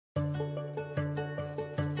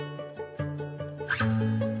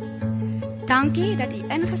Dankie dat u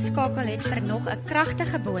ingeskakel het vir nog 'n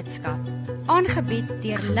kragtige boodskap, aangebied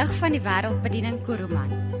deur Lig van die Wêreld Bediening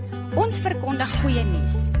Kuruman. Ons verkondig goeie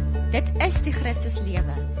nuus. Dit is die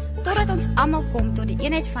Christuslewe, totdat ons almal kom tot die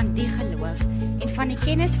eenheid van die geloof en van die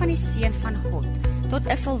kennis van die Seun van God, tot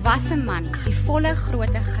 'n volwasse man, die volle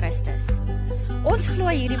grootte Christus. Ons glo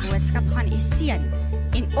hierdie boodskap gaan u seën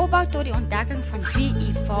en opbou tot die ontdekking van wie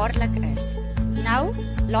u waarlik is. Nou,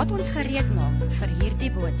 laat ons gereed maak vir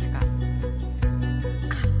hierdie boodskap.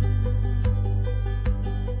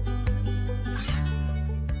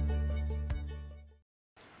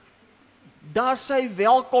 Daar sê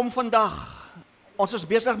welkom vandag. Ons is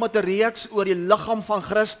besig met 'n reeks oor die liggaam van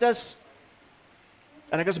Christus.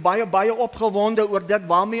 En ek is baie opgewonde oor dit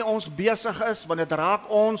waarmee ons besig is, want dit raak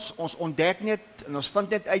ons ontdek net en ons vind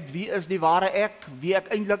net uit wie is die ware ek, wie ek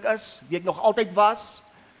eintlik is, wie ek nog altyd was,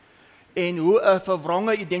 en hoe 'n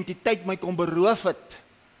verwronge identiteit my kon beroof het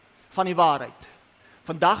van die waarheid.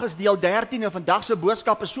 Vandag is deel 13 en vandag se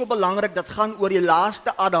boodskap is so belangrik, dit gaan oor die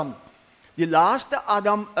laaste Adam. Die laaste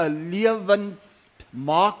Adam, 'n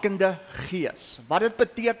lewendmakende gees. Wat dit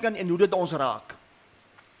beteken en hoe dit ons raak.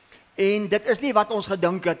 En dit is nie wat ons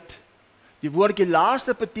gedink het. Die woordjie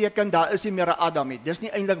laaste beteken, daar is nie meer 'n Adam nie. Dis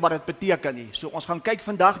nie eintlik wat dit beteken nie. So ons gaan kyk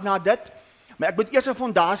vandag na dit. Maar ek moet eers 'n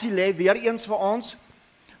fondasie lê weer eens vir ons,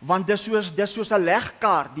 want dis soos 'n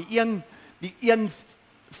legkaart. Die een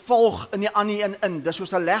volg in die ander een in. Dis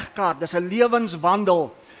soos 'n legkaart. Dis 'n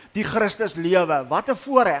lewenswandel, die Christus lewe. Wat 'n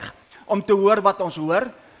voorreg om te hoor wat ons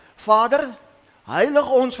hoor. Vader, heilig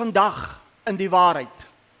ons vandag in die waarheid.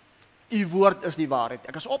 U woord is die waarheid.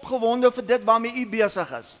 Ek is opgewonde vir dit waarmee u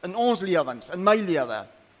besig is, in ons lewens, in my lewe.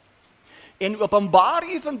 En openbaar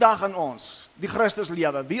u vandag aan ons, die Christus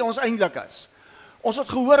lewe, wie ons eintlik is. Ons het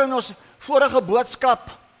gehoor in ons vorige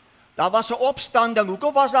boodskap, daar was 'n opstanding.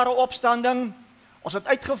 Hoekom was daar 'n opstanding? Ons het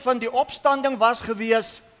uitgevind, die opstanding was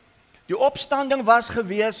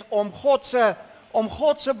gewees om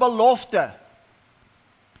God se belofte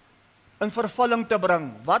in vervulling te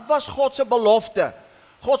bring. Wat was God se belofte?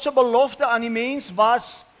 God se belofte aan die mens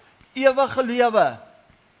was ewige lewe.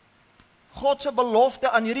 God se belofte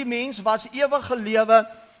aan hierdie mens was ewige lewe,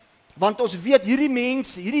 want ons weet hierdie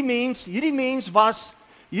mens was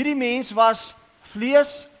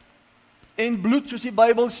vlees en bloed, soos die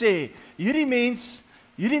Bybel sê.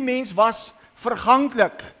 Hierdie mens was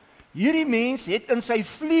verganklik. Hierdie mens het in sy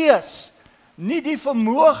vlees nie die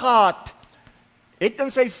vermoë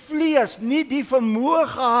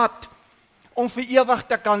gehad, om vir ewig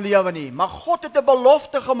te kan lewe nie. Maar God het 'n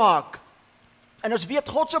belofte gemaak. En ons weet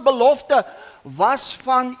God se belofte was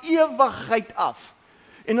van ewigheid af.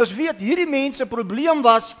 En ons weet hierdie mense probleem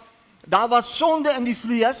was, daar was sonde in die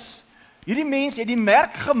vlees. Hierdie mens het die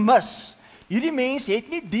merk gemis. Hierdie mens het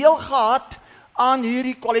nie deel gehad aan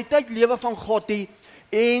hierdie kwaliteit lewe van God nie.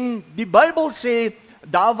 En die Bybel sê,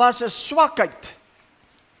 daar was 'n swakheid.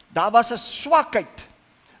 Daar was 'n swakheid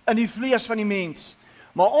in die vlees van die mens.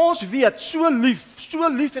 Maar ons weet, so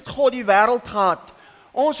lief het God die wêreld gehad.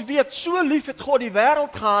 Ons weet, so lief het God die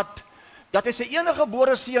wêreld gehad, dat hy sy enige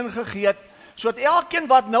gebore seun gegee het, sodat elkeen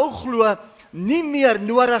wat nou glo, nie meer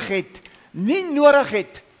nodig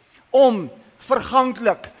het om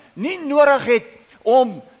verganklik, nie nodig het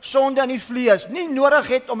om sonde in die vlees, nie nodig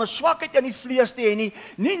het om 'n swakheid in die vlees te hê nie,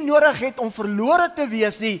 nie nodig het om verlore te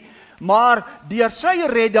wees nie, maar deur sy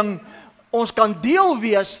redding, ons kan deel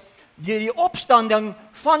wees deur die opstanding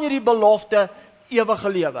van hierdie belofte ewige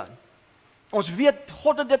lewe. Ons weet,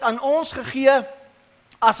 God het dit aan ons gegee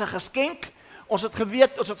as 'n geskenk. Ons het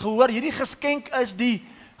gehoor, hierdie geskenk is die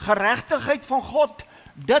geregtigheid van God,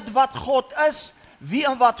 dit wat God is, wie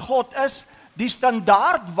en wat God is, die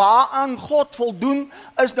standaard waaraan God voldoen,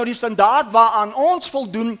 is nou die standaard waaraan ons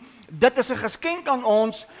voldoen. Dit is 'n geskenk aan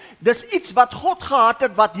ons. Dis iets wat God gehad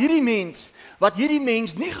het, wat hierdie mens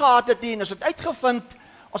nie gehad het nie. En ons het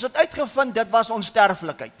uitgevind, dit was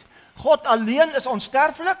onsterflikheid. God alleen is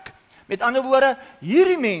onsterflik. Met ander woorde,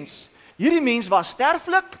 hierdie mens was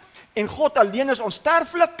sterflik, en God alleen is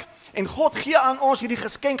onsterflik, en God gee aan ons hierdie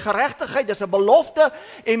geskenk geregtigheid, dit is 'n belofte,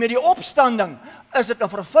 en met die opstanding is dit in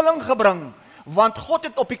vervulling gebring, want God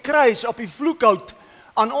het op die kruis, op die vloekhout,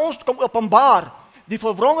 aan ons kom openbaar, die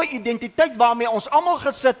verwronge identiteit waarmee ons almal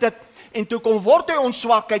gesit het, en toe kom word hy ons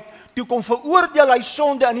swakheid, toe kom veroordeel hy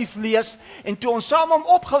sonde in die vlees, en toe ons saam hom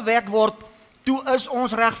opgewek word, toe is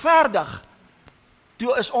ons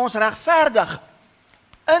regverdig.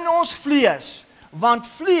 In ons vlees, want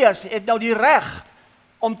vlees het nou die reg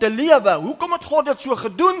om te lewe. Hoekom het God dit so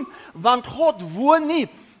gedoen? Want God woon nie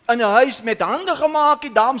in 'n huis met hande gemaak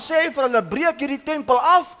nie. Daarom sê hy vir hulle, breek hierdie tempel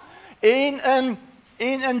af, en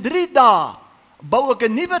in 3 dae bou ek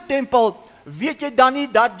 'n nuwe tempel, weet jy dan nie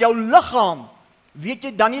dat jou liggaam, weet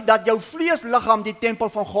jy dan nie dat jou vleesliggaam die tempel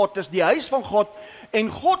van God is, die huis van God, en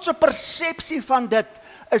God se persepsie van dit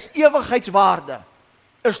is ewigheidswaarde,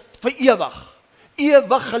 is vir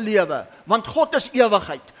ewige lewe, want God is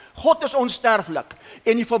ewigheid, God is onsterflik,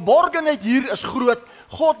 en die verborgenheid hier is groot,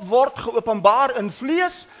 God word geopenbaar in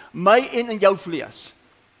vlees, my en in jou vlees.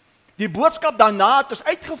 Die boodskap daarna het ons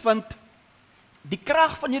uitgevind, die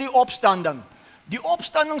krag van hierdie opstanding, die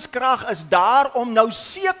opstandingskrag is daar om nou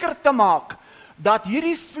seker te maak, dat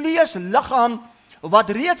hierdie vleesliggaam, wat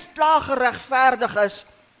reeds klaar geregverdig is,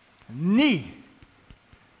 nie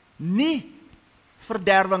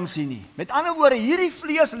verderwing sien nie. Met ander woorde, hierdie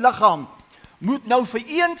vleesliggaam moet nou vir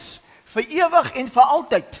eens, vir ewig en vir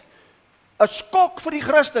altyd 'n skok vir die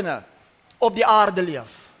Christene op die aarde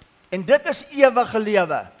leef. En dit is ewige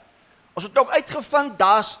lewe. Ons het ook uitgevind,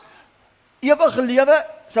 daar's ewige lewe,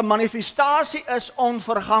 sy manifestasie is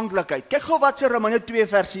onverganklikheid. Kyk gou wat sê Romeine 2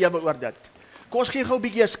 vers 7 oor dit. Kom ons gee gou 'n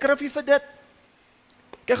bietjie 'n skrifgie vir dit.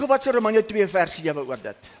 Kyk gou wat sê Romeine 2 vers 7 oor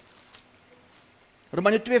dit.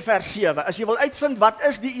 Romeine 2 vers 7, as jy wil uitvind wat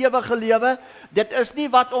is die ewige lewe, dit is nie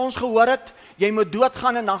wat ons gehoor het, jy moet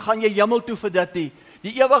doodgaan en dan gaan jy hemel toe vir dit nie.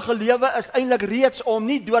 Die ewige lewe is eintlik reeds om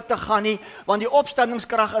nie dood te gaan nie, want die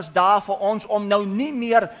opstandingskrag is daar vir ons om nou nie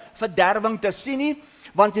meer verderwing te sien nie,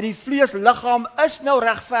 want hierdie vleesliggaam is nou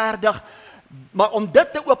regverdig, maar om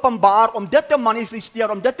dit te openbaar, om dit te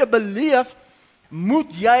manifesteer, om dit te beleef, moet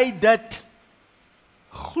jy dit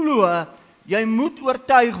glo, jy moet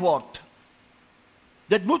oortuig word.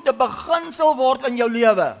 Dit moet 'n beginsel word in jou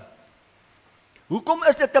lewe. Hoekom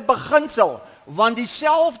is dit 'n beginsel? Want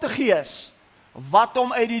dieselfde Gees wat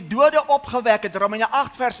hom uit die dode opgewek het, Romeine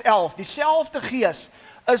 8 vers 11, dieselfde Gees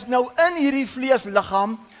is nou in hierdie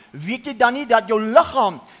vleesliggaam. Weet jy dan nie dat jou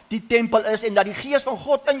liggaam die tempel is en dat die Gees van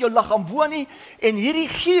God in jou liggaam woon nie? En hierdie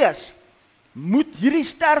Gees moet hierdie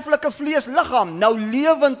sterflike vleesliggaam nou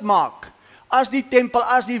lewend maak as die tempel,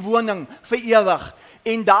 as die woning vir ewig.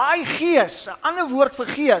 En daai Gees, 'n ander woord vir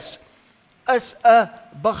Gees, is 'n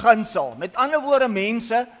beginsel. Met ander woorde,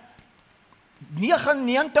 mense,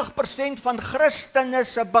 99% van Christene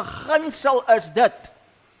se beginsel is dit: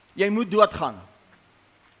 jy moet doodgaan.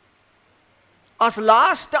 As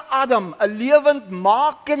laaste Adam, 'n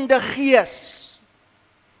lewendmakende gees,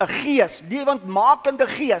 'n gees, lewendmakende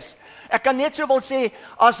gees. Ek kan net so wil sê,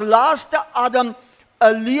 as laaste Adam,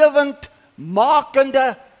 'n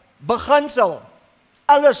lewendmakende beginsel.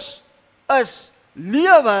 Alles is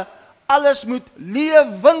lewe, alles moet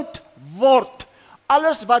lewend word.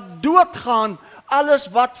 Alles wat doodgaan, alles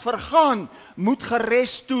wat vergaan, moet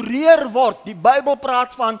gerestoreer word. Die Bybel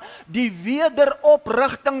praat van die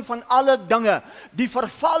wederoprigting van alle dinge. Die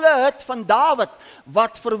vervalle hut van Dawid,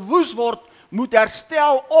 wat verwoes word, moet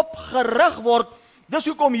herstel, opgerig word. Dis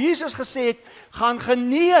hoekom Jesus gesê het, gaan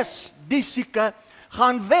genees die sieke,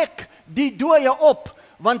 gaan wek die dooie op.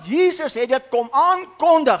 Want Jesus het dit kom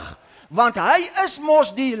aankondig, want hy is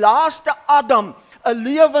mos die laaste Adam, 'n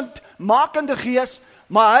lewendmakende gees,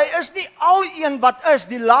 maar hy is nie al een wat is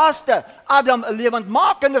die laaste Adam, 'n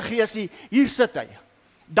lewendmakende gees nie. Hier sit hy,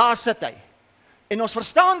 daar sit hy. En ons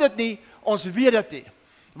verstaan dit nie, ons weet dit nie.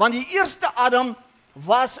 Want die eerste Adam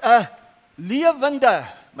was 'n lewende,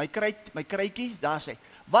 my kruitjie, daar sê,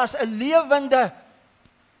 was 'n lewende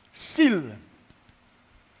siel.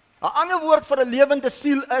 'n ander woord vir 'n lewende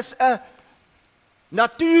siel is 'n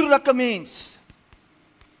natuurlike mens.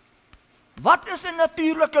 Wat is 'n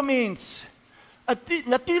natuurlike mens? 'n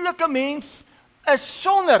natuurlike mens is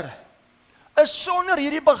sonder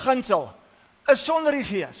hierdie beginsel, is sonder die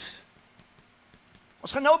Gees.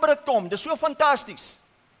 Ons gaan nou by dit kom, dit is so fantasties.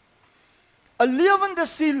 'n lewende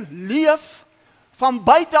siel leef van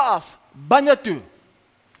buite af, binne toe.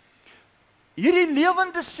 Hierdie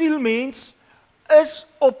lewende sielmens is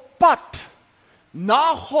op pad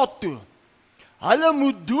na God toe. Hulle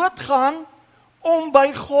moet doodgaan om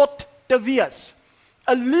by God te wees.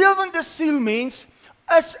 'n lewende sielmens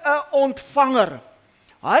is 'n ontvanger.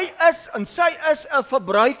 Hy is en sy is 'n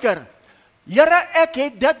verbruiker. Here, ek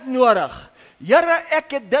het dit nodig. Here,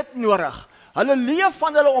 ek het dit nodig. Hulle leef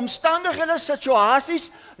van hulle omstandighede,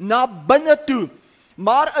 situasies na binne toe.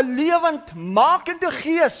 Maar 'n lewendmakende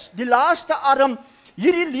gees, die laaste Adam,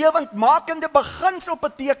 hierdie lewendmakende beginsel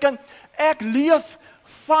beteken, ek leef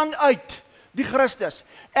vanuit die Christus.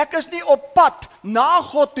 Ek is nie op pad na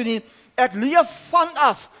God toe nie, ek leef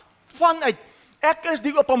vanuit. Ek is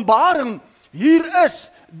die openbaring, hier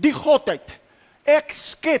is die Godheid. Ek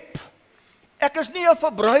skep. Ek is nie 'n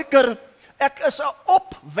verbruiker, ek is 'n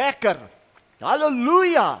opwekker.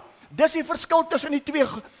 Halleluja! Dis die verskil tussen die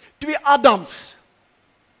twee Adams.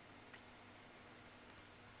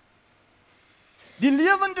 Die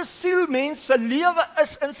lewende siel mens se lewe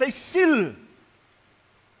is in sy siel.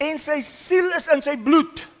 En sy siel is in sy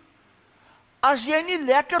bloed. As jy nie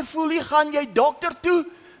lekker voel nie, gaan jy dokter toe,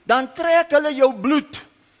 dan trek hulle jou bloed.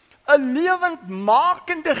 'n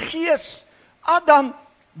lewendmakende gees, Adam,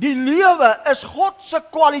 die lewe is God se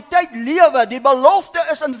kwaliteit lewe, die belofte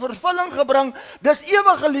is in vervulling gebring, dis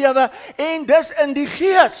ewige lewe, en dis in die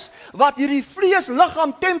gees, wat hierdie vlees,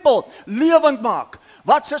 liggaam, tempel, lewend maak,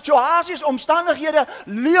 wat situasies, omstandighede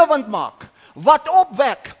lewend maak, wat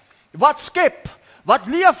opwek, wat skep, wat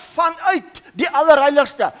leef vanuit die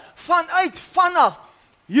allerheiligste, vanaf,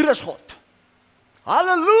 hier is God.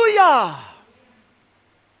 Halleluja!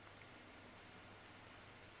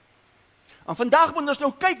 En vandag moet ons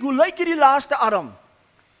nou kyk, hoe lyk hierdie laaste Adam?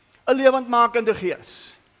 'n lewendmakende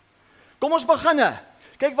gees. Kom ons beginne.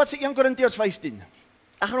 Kyk wat sê 1 Korintiërs 15.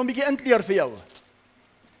 Ek gaan hom 'n bietjie inkleer vir jou.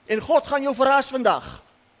 En God gaan jou verras vandag.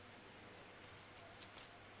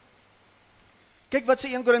 Kyk wat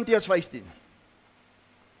sê 1 Korintiërs 15.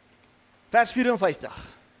 Vers 54.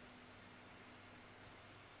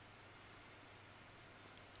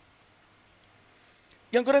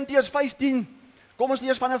 In Korintiërs 15, kom ons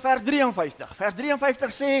lees vanaf vers 53. Vers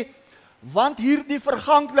 53 sê, want hierdie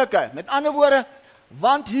verganklike, met ander woorde,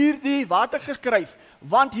 want hierdie, wat ek geskryf,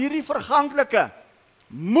 want hierdie verganklike,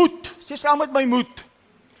 moet, sê saam met my moet,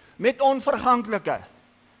 met onverganklike,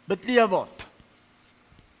 bekleed word.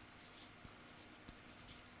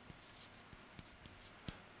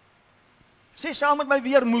 Sê saam met my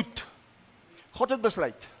weer moet. God het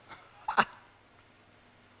besluit.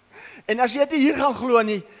 En as jy dit hier gaan glo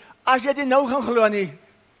nie, as jy dit nou gaan glo nie,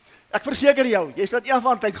 ek verseker jou, jy sal dit een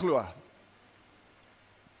van tyd glo.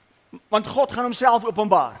 Want God gaan homself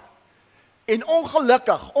openbaar. En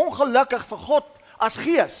ongelukkig vir God as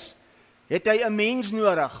gees, het hy 'n mens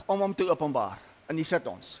nodig om hom te openbaar. En hier sit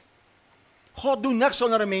ons. God doen niks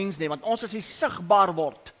sonder 'n mens nie, want ons is die sigbaar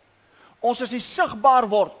word. Ons is die sigbaar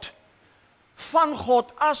word van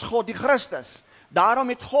God as God, die Christus. Daarom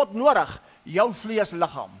het God nodig jou vlees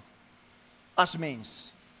liggaam as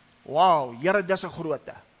mens. Wow, Here, dis 'n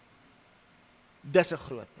grootte. Dis 'n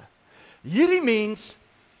grootte. Hierdie mens,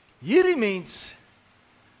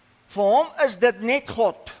 vir hom is dit net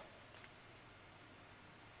God.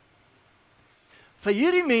 Vir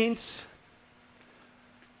hierdie mens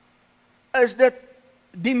is dit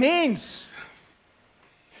die mens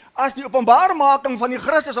as die openbaarmaking van die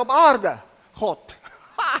Christus op aarde, God.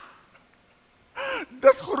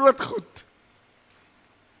 Dis groot goed.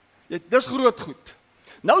 Dis groot goed.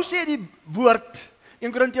 Nou sê die woord,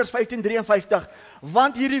 1 Korintiërs 15:53,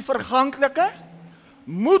 want hierdie verganklike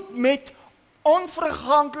moet met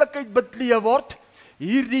onverganklikheid bekleed word,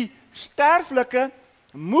 hierdie sterflike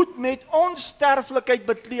moet met onsterflikheid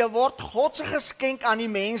bekleed word, God se geskenk aan die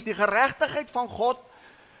mens, die geregtigheid van God,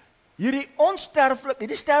 hierdie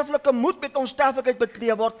sterflike moet met onsterflikheid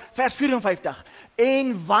bekleed word, vers 54,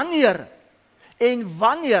 en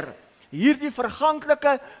wanneer hierdie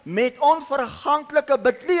verganklike met onverganklike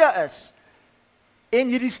bekleed is, en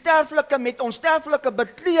hierdie sterflike met onsterflike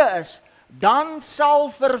bekleed is, dan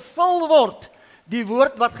sal vervul word die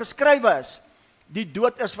woord wat geskrywe is, die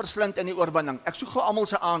dood is verslind in die oorwinning. Ek soek gou almal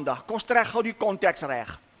se aandag, kom trek gou die konteks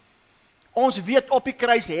reg. Ons weet op die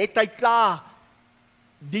kruis het hy klaar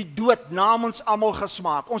die dood namens almal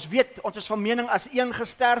gesmaak. Ons weet, ons is van mening as een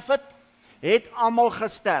gesterf het almal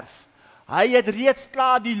gesterf. Hy het reeds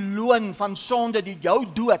klaar die loon van sonde, jou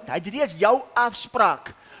dood, hy het reeds jou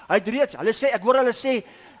afspraak. Hy het reeds, ek hoor hulle sê,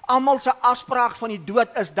 almal se afspraak van die dood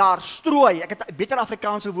is daar, strooi. Ek het 'n beter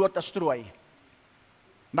Afrikaanse woord as strooi.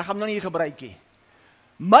 Maar ek gaan hom nou nie gebruik nie.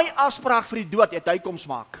 My afspraak vir die dood het hy kom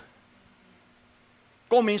smaak.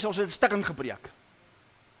 Kom mense, ons het 'n stuk ingebreek.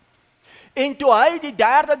 En toe hy die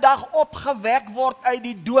derde dag opgewek word uit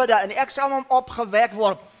die dode, en ek sal hom opgewek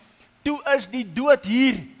word, toe is die dood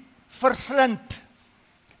hier verslind.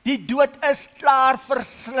 Die dood is klaar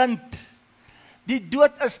verslind. Die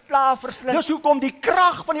dood is klaar verslind. Dis hoekom die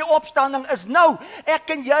krag van die opstanding is nou. Ek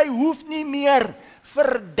en jy hoef nie meer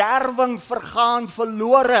verderwing, vergaan,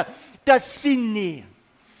 verlore te sien nie.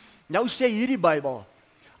 Nou sê hierdie Bybel,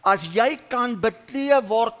 as jy kan bekleed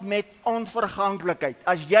word met onverganklikheid,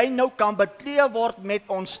 as jy nou kan bekleed word met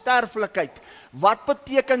onsterflikheid, wat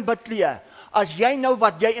beteken bekleed? As jy nou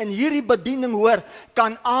wat jy in hierdie bediening hoor,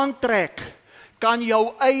 kan aantrek, kan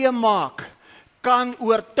jou eie maak, kan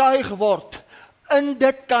oortuig word, in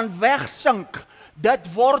dit kan wegsink,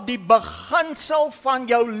 dit word die beginsel van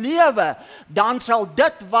jou lewe, dan sal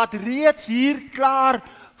dit wat reeds hier klaar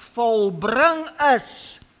volbring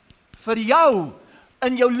is, vir jou,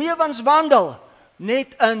 in jou lewenswandel,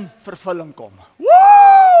 net in vervulling kom.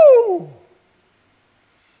 Woe!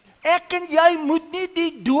 Ek en jy moet nie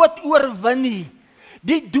die dood oorwin nie.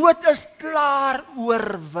 Die dood is klaar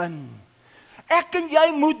oorwin. Ek en jy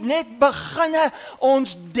moet net beginne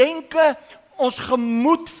ons denke, ons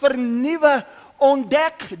gemoed vernuwe,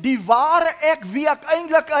 ontdek die ware ek wie ek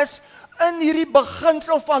eintlik is, in hierdie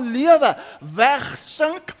beginsel van lewe,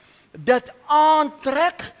 wegsink, dit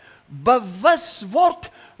aantrek, bewus word.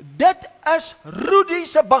 Dit is Rudy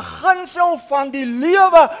se beginsel van die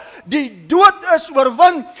lewe. Die dood is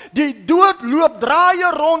oorwin. Die dood loop draaie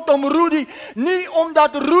rondom Rudy, nie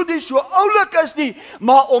omdat Rudy so oulik is nie,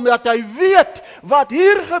 maar omdat hy weet wat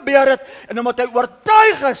hier gebeur het, en omdat hy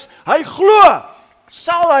oortuig is, hy glo,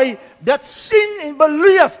 sal hy dit sien en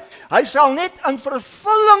beleef. Hy sal net in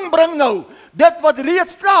vervulling bring nou, dit wat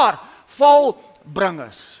reeds klaar volbring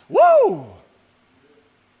is. Wow!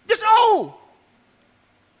 Dis al!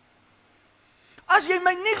 As jy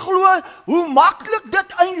my nie glo hoe maklik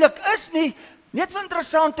dit eintlik is nie, net vir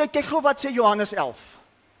interessantheid, kyk gou wat sê Johannes 11.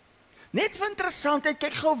 Net vir interessantheid,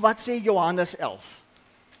 kyk gou wat sê Johannes 11.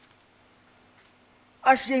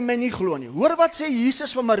 As jy my nie glo nie, hoor wat sê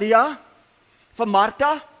Jesus vir Maria, vir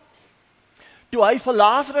Martha, toe hy vir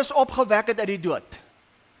Lazarus opgewek het uit die dood.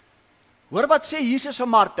 Hoor wat sê Jesus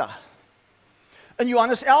vir Martha. In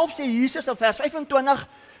Johannes 11 sê Jesus in vers 25,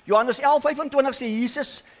 Johannes 11:25 sê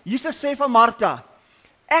Jesus sê vir Martha,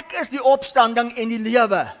 ek is die opstanding en die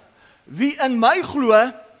lewe. Wie in my glo,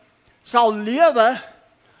 sal lewe,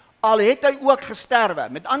 al het hy ook gesterwe.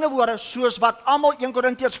 Met ander woorde, soos wat almal, 1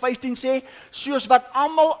 Korintiërs 15 sê, soos wat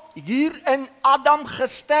almal hier in Adam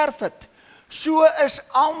gesterf het, so is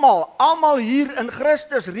almal hier in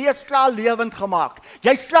Christus reeds klaar lewend gemaak.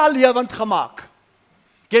 Jy's klaar lewend gemaak.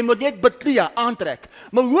 Jy moet net beklee, aantrek.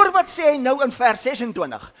 Maar hoor wat sê hy nou in vers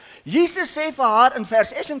 26. Jesus sê vir haar in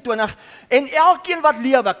vers 26, en elkeen wat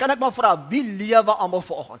lewe, kan ek maar vra, wie lewe almal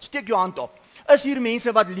vanoggend? Steek jou hand op. Is hier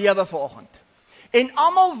mense wat lewe vanoggend? En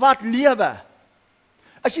almal wat lewe,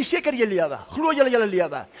 is jy seker jy lewe? Glo julle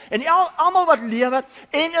lewe? En almal wat lewe,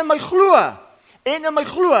 en in my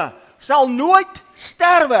glo, sal nooit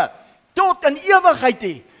sterwe, tot in ewigheid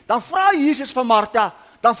nie. Dan vra Jesus vir Martha,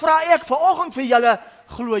 dan vra ek vanoggend vir julle,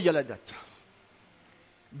 glo julle dit?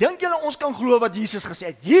 Dink julle ons kan glo wat Jesus gesê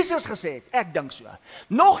het? Jesus gesê het, ek dink so.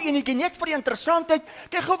 Nog enetjie net vir die interessantheid,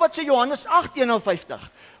 kyk gou wat sê Johannes 8:51.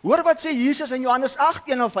 Hoor wat sê Jesus in Johannes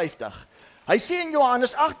 8:51. Hy sê in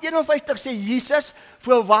Johannes 8:51 sê Jesus,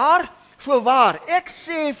 voorwaar, ek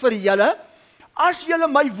sê vir julle, as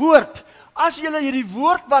julle my woord, as julle hierdie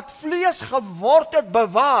woord wat vlees geword het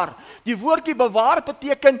bewaar, die woordjie bewaar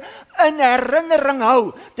beteken in herinnering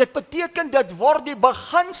hou, dit beteken dit word die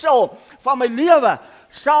beginsel van my lewe,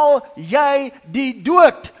 sal jy die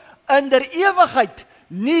dood in der ewigheid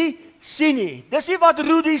nie sien nie. Dis nie wat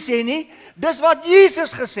Rudy sê nie, dis wat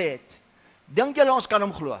Jesus gesê het. Dink julle ons kan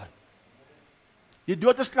hom glo? Die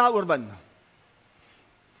dood is klaar oorwin.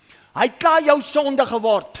 Hy het klaar jou sonde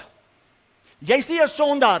geword. Jy's nie 'n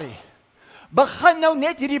sondaar nie. Begin nou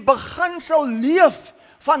net hierdie beginsel leef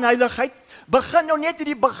van heiligheid, begin nou net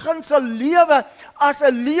hierdie beginsel lewe as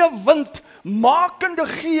 'n lewend makende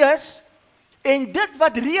gees, en dit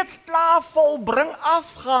wat reeds klaar volbring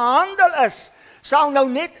afgehandel is, sal nou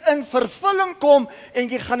net in vervulling kom, en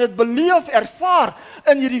jy gaan dit beleef, ervaar,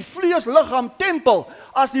 in hierdie vlees liggaam tempel,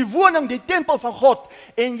 as die woning, die tempel van God,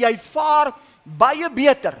 en jy vaar baie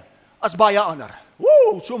beter as baie ander.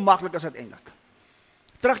 So maklik is dit eintlik.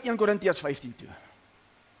 Terug 1 Korintiërs 15 toe.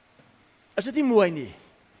 Is dit nie mooi nie?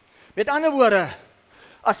 Met ander woorde,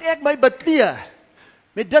 as ek my beklee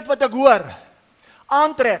met dit wat ek hoor,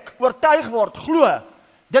 aantrek, oortuig word, glo,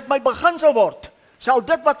 dit my beginsel word, sal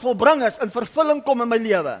dit wat volbring is in vervulling kom in my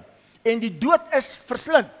lewe. En die dood is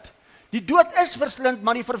verslind. Die dood is verslind,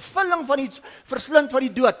 maar die vervulling van die verslind van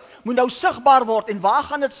die dood moet nou sigbaar word. En waar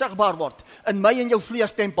gaan dit sigbaar word? In my en jou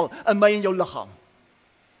vleestempel, in my en jou liggaam.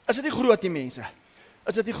 Is dit nie groot nie, mense?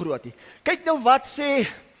 Is dit nie groot nie? Kyk nou wat sê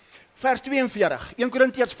vers 42, 1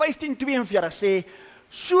 Korintiërs 15:42 sê,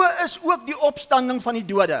 so is ook die opstanding van die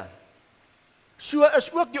dode. So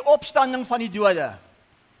is ook die opstanding van die dode.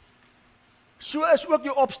 So is ook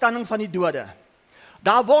die opstanding van die dode.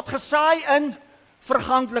 Daar word gesaai in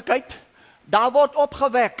verganklikheid, daar word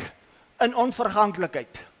opgewek in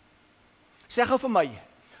onverganklikheid. Sê gou vir my,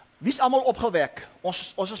 wie is almal opgewek?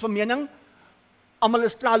 Ons is van mening, almal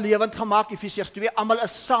is klaar lewend gemaak, Efesiërs 2, almal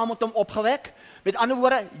is saam met hom opgewek. Met ander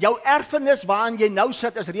woorde, jou erfenis waarin jy nou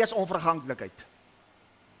sit is reeds onverganklikheid.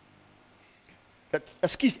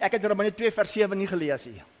 Ekskuus, ek het Romeine 2 vers 7 nie gelees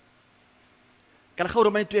nie. Kan ek gou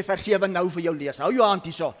Romeine 2 vers 7 nou vir jou lees? Hou jou hand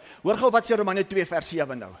hierso. Hoor gou wat sê Romeine 2 vers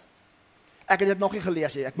 7 nou. Ek het dit nog nie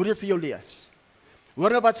gelees nie, ek moet dit vir jou lees.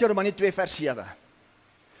 Hoor nou wat sê Romeine 2 vers 7.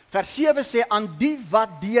 Vers 7 sê, aan die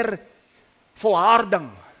wat deur volharding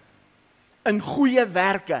in goeie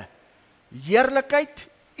werke, heerlikheid,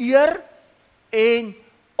 eer en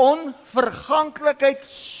onverganklikheid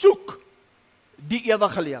soek die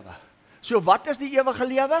ewige lewe. So wat is die ewige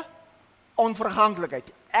lewe? Onverganklikheid.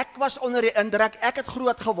 Ek was onder die indruk, ek het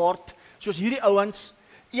groot geword, soos hierdie ouens,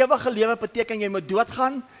 ewige lewe beteken jy moet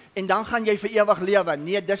doodgaan, en dan gaan jy vir ewig lewe.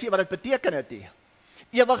 Nee, dis nie wat dit beteken het nie.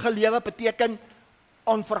 Ewige lewe beteken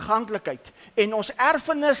onverganklikheid. En ons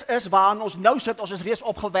erfenis is waaraan ons nou sit, ons is reeds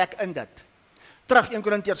opgewek in dit. Terug 1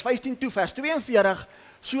 Korintiërs 15 toe, vers 42,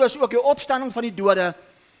 soos ook die opstanding van die dode,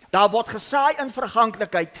 daar word gesaai in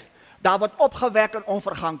verganklikheid, daar word opgewek in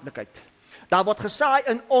onverganklikheid. Daar word gesaai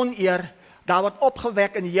in oneer, daar word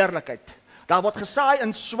opgewek in heerlikheid. Daar word gesaai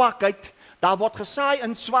in swakheid, daar word gesaai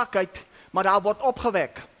in swakheid, maar daar word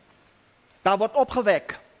opgewek. Daar word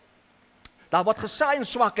opgewek. Daar word gesaai in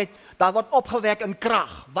swakheid, daar word opgewek in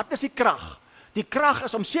krag. Wat is die krag? Die krag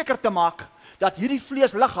is om seker te maak dat hierdie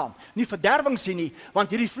vleesliggaam nie verderwing sien nie,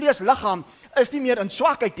 want hierdie vleesliggaam is nie meer in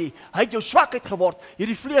swakheid nie. Hy het jou swakheid geword.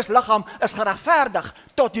 Hierdie vleesliggaam is geregverdig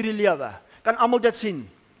tot hierdie lewe. Kan almal dit sien?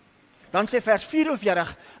 Dan sê vers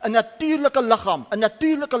 44, 'n natuurlike liggaam. 'n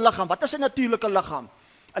natuurlike liggaam. Wat is 'n natuurlike liggaam?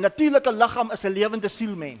 'n natuurlike liggaam is 'n lewende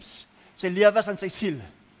sielmens. Sy lewe is in sy siel.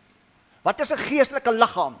 Wat is 'n geestelike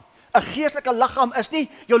liggaam? 'n geestelike liggaam is nie,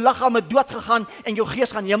 jou liggaam het dood gegaan en jou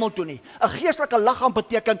gees gaan hemel toe nie. 'n geestelike liggaam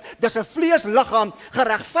beteken, dis 'n vleesliggaam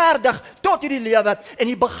geregverdig tot hierdie lewe, en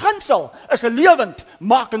die beginsel is 'n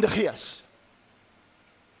lewendmakende gees.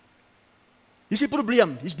 Hier is die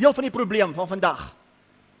probleem, hier is deel van die probleem van vandag.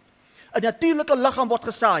 'n natuurlike liggaam word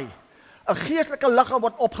gesaai, 'n geestelike liggaam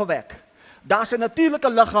word opgewek. Daar's 'n natuurlike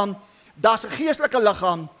liggaam, daar's 'n geestelike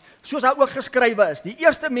liggaam, soos daar ook geskrywe is. Die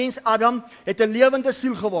eerste mens Adam het 'n lewende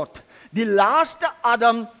siel geword. Die laaste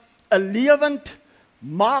Adam 'n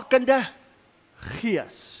lewendmakende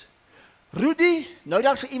gees. Rudy, nou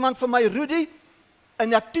daar sê iemand vir my, Rudy, 'n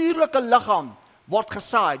natuurlike liggaam word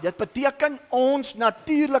gesaai. Dit beteken ons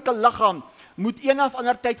natuurlike liggaam moet een of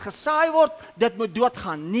ander tyd gesaai word, dit moet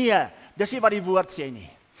doodgaan. Nee, dis nie wat die woord sê nie.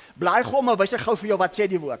 Blaai gou maar, wys ek gou vir jou wat sê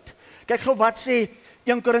die woord. Kyk gou wat sê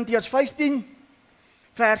 1 Korintiërs 15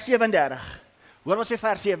 vers 37. Hoor wat sê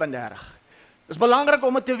vers 37. Dis belangrik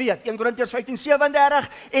om dit te weet. 1 Korintiërs 15:37.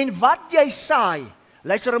 En wat jy saai,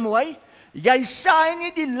 luister mooi, jy saai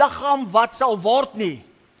nie die liggaam wat sal word nie,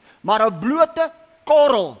 maar 'n blote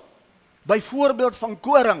korrel, byvoorbeeld van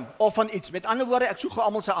koring of van iets. Met ander woorde, ek soek gou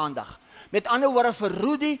almal se aandag. Met ander woorde, vir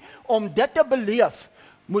Rudy, om dit te beleef,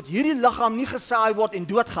 moet hierdie liggaam nie gesaai word en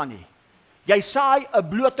doodgaan nie. Jy saai 'n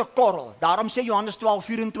blote korrel. Daarom sê Johannes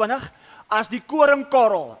 12:24, as die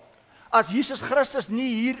koringkorrel, as Jesus Christus nie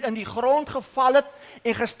hier in die grond geval het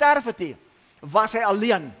en gesterf het nie, was hy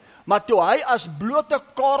alleen. Maar toe hy as blote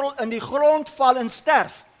korrel in die grond val en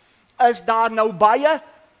sterf, is daar nou baie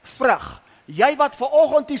vrug. Jy wat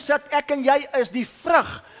vanoggend hier sit, ek en jy is die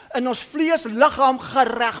vrug in ons vleesliggaam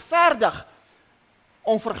geregverdig,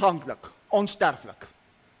 onverganklik, onsterflik.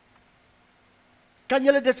 Kan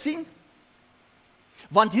julle dit sien?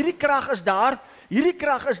 Want hierdie krag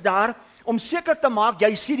is daar om seker te maak,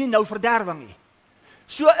 jy sien nie nou verderwing nie.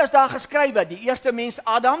 So is daar geskrywe, die eerste mens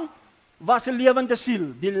Adam was 'n lewende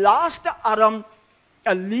siel, die laaste Adam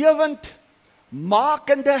 'n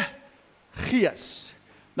lewendmakende gees.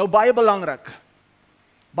 Nou baie belangrik,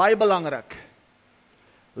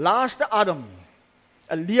 laaste Adam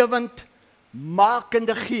 'n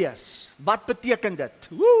lewendmakende gees. Wat beteken dit?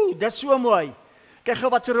 Dis so mooi. Kyk gou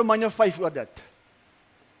wat sê Romeine 5 oor dit.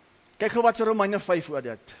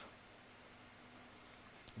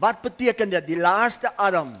 Wat beteken dit? Die laaste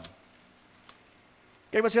Adam.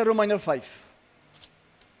 Kyk wat sê Romeine 5.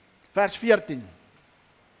 Vers 14.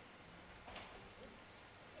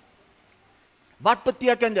 Wat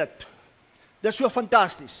beteken dit? Dit is so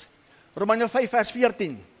fantasties. Romeine 5 vers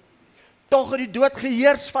 14. Tog het die dood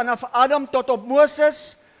geheers vanaf Adam tot op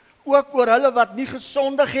Moses, ook oor hulle wat nie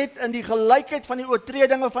gesondig het in die gelykheid van die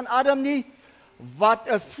oortredinge van Adam nie, wat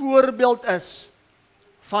 'n voorbeeld is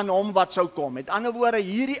van hom wat sou kom. Met ander woorde,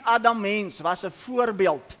 hierdie Adam mens was 'n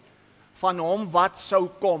voorbeeld van hom wat sou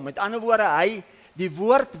kom. Met ander woorde, hy, die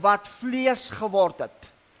woord wat vlees geword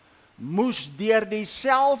het, moes deur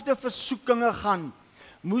dieselfde versoekinge gaan,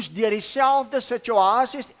 moes deur dieselfde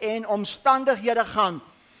situasies en omstandighede gaan,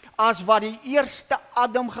 as wat die eerste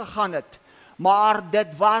Adam gegaan het, maar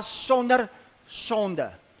dit was sonder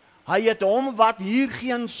sonde. Hy het hom wat hier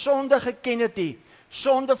geen sonde geken het nie,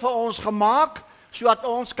 sonde vir ons gemaak, sodat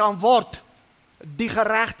ons kan word die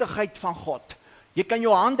geregtigheid van God. Jy kan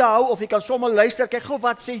jou hande hou of jy kan sommer luister. Kyk gou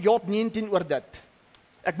wat sê Job 19 oor dit.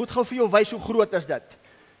 Ek moet gou vir jou wys hoe groot is dit.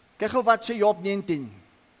 Kyk gou wat sê Job 19.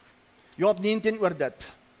 Job 19 oor dit.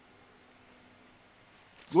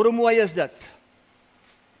 Hoe mooi is dit?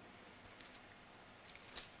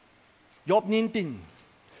 Job 19,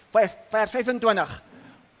 vers 25.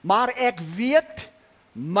 Maar ek weet,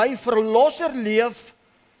 my verlosser leef,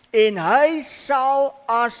 en hy sal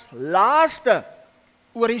as laaste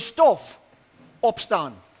oor die stof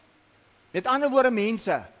opstaan. Met ander woorde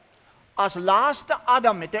mense, as laaste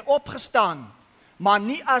Adam het hy opgestaan, maar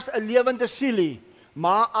nie as 'n lewende sielie,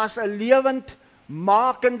 maar as 'n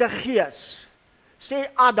lewendmakende gees.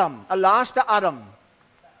 Sê Adam, 'n laaste Adam.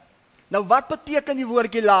 Nou wat beteken die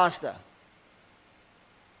woordjie laaste?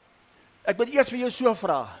 Ek wil eers vir jou so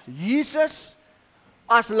vra. Jesus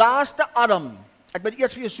as laaste Adam. Ek wil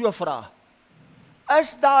eers vir jou so vra.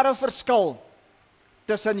 Is daar 'n verskil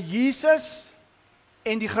tussen Jesus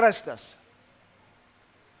en die Christus?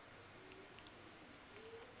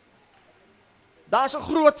 Daar's 'n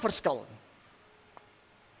groot verskil.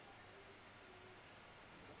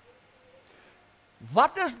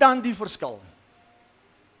 Wat is dan die verskil?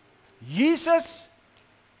 Jesus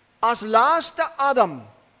as laaste Adam,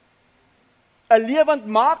 'n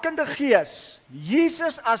lewendmakende gees.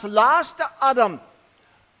 Jesus as laaste Adam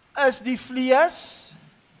is die vlees,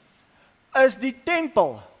 is die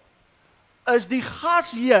tempel, is die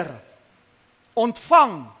gasheer,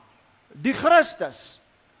 ontvang die Christus,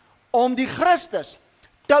 om die Christus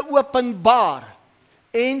te openbaar,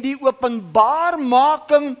 en die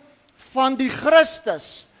openbaarmaking van die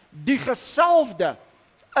Christus, die gesalfde,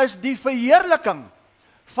 is die verheerliking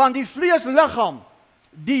van die vleesliggaam,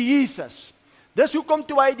 die Jesus. Dis hoekom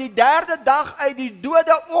toe hy die 3de dag uit die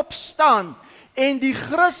dode opstaan, en die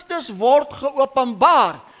Christus word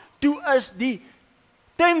geopenbaar, toe is die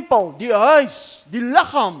tempel, die huis, die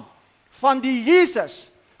liggaam van die Jesus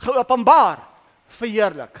geopenbaar,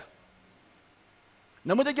 verheerlik.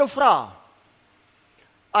 Nou moet ek jou vra,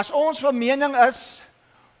 as ons van mening is,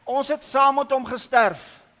 ons het saam met hom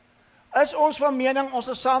gesterf, is ons van mening, ons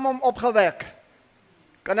het saam met hom opgewek,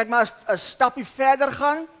 kan ek maar 'n stapie verder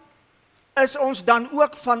gaan, is ons dan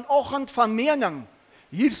ook vanoggend van mening,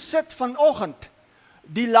 hier sit vanoggend,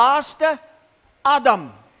 die laaste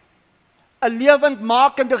Adam, 'n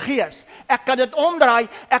lewendmakende gees. Ek kan dit omdraai,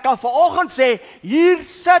 ek kan vanoggend sê, hier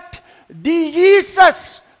sit die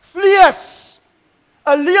Jesus, vlees,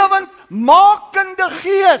 'n lewendmakende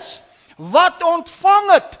gees, wat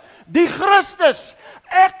ontvang het, die Christus.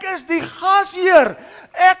 Ek is die gasheer,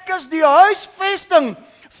 ek is die huisvesting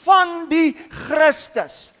van die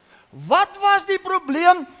Christus. Wat was die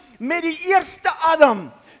probleem met die eerste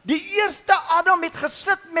Adam? Die eerste Adam het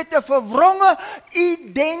gesit met 'n verwronge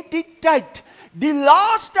identiteit. Die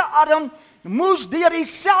laaste Adam moes deur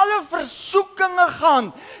dieselfde versoekinge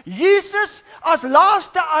gaan. Jesus as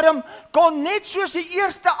laaste Adam kon net soos die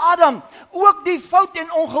eerste Adam ook die fout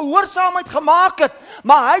en ongehoorsaamheid gemaak het,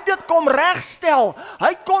 maar hy het dit kom regstel.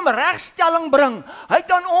 Hy kom regstelling bring. Hy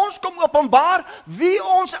het aan ons kom openbaar wie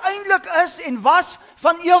ons eintlik is en was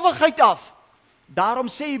van ewigheid af. Daarom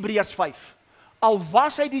sê Hebreërs 5, al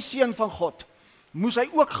was hy die seun van God, moes hy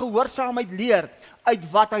ook gehoorsaamheid leer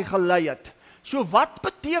uit wat hy gelei het. So wat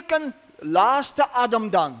beteken laaste Adam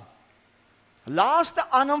dan? Laaste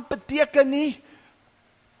Adam beteken nie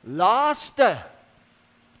laaste.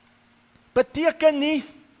 Beteken nie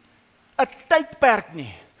 'n tydperk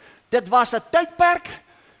nie. Dit was 'n tydperk,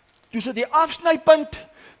 toe so die afsnypunt,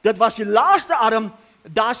 dit was die laaste Adam,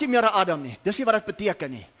 daar is nie meer 'n Adam nie. Dis nie wat dit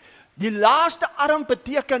beteken nie. Die laaste Adam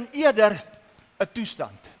beteken eerder 'n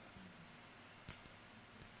toestand.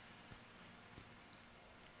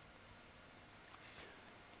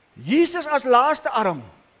 Jesus as laaste Adam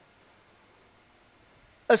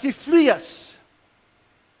is die vlees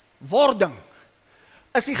wording,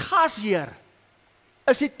 is die gasheer,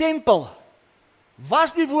 is die tempel,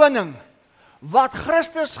 was die woning wat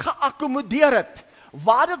Christus geakkommodeer het,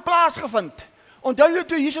 waar dit plaasgevind. Onthou jy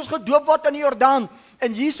toe Jesus gedoop word in die Jordaan,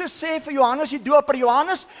 en Jesus sê vir Johannes die doper,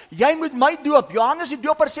 Johannes, jy moet my doop. Johannes die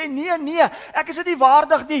doper sê, nee, ek is dit nie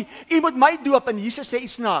waardig nie, u moet my doop. En Jesus sê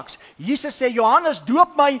iets snaaks. Jesus sê, Johannes,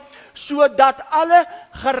 doop my, sodat alle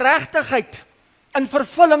geregtigheid in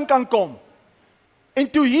vervulling kan kom. En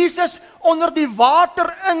toe Jesus onder die water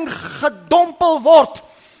ingedompel word,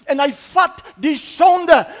 en hy vat die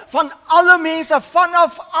sonde van alle mense,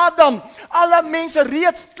 vanaf Adam, alle mense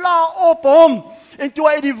reeds klaar op hom, en toe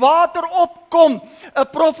hy die water opkom, 'n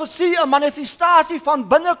profesie, 'n manifestasie van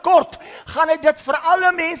binnekort, gaan hy dit vir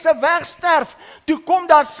alle mense wegsterf. Toe kom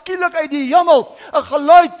daar skielik uit die hemel 'n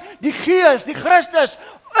geluid, die Gees, die Christus,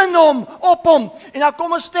 in hom, op hom, en daar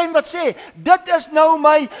kom 'n stem wat sê, dit is nou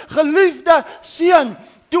my geliefde seun.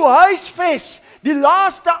 Toe huisves die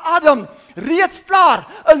laaste adem, reeds klaar,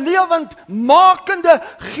 'n lewendmakende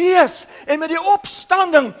gees. En met die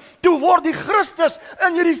opstanding, toe word die Christus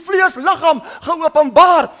in hierdie vleesliggaam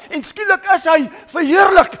geopenbaar. En skielik is hy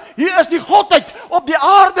verheerlik. Hier is die Godheid op die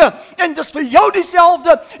aarde. En dis vir jou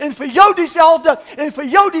dieselfde, en vir jou dieselfde, en vir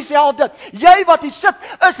jou dieselfde. Jy wat hier sit,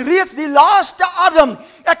 is reeds die laaste adem.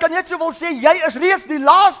 Ek kan net so wil sê, jy is reeds die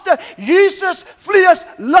laaste Jesus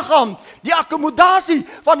vleesliggaam. Die akkommodasie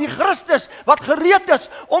van die Christus wat gereed is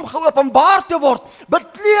om geopenbaar te word.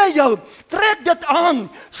 Beklee jou, trek dit aan,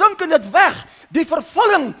 sink in dit weg. Die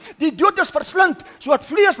vervulling, die dood is verslind, sodat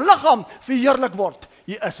vleesliggaam verheerlik word.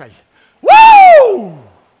 Hier is hy. Woe!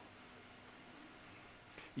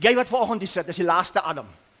 Jy wat vanoggend hier sit, is die laaste adem.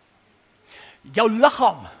 Jou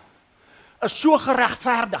liggaam is so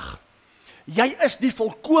geregverdig. Jy is die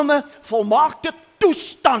volkome, volmaakte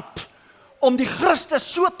toestand om die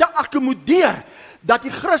Christus so te akkommodeer, dat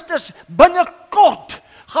die Christus binnekort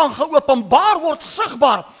gaan geopenbaar word,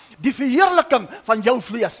 sigbaar, die verheerliking van jou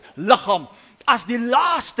vlees, liggaam. As die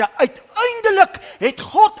laaste, uiteindelik het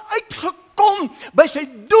God uitgekom by sy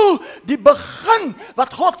doel, die begin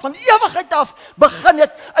wat God van ewigheid af begin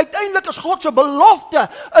het. Uiteindelik is God se belofte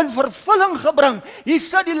in vervulling gebring. Hier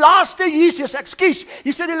sit die laaste Jesus,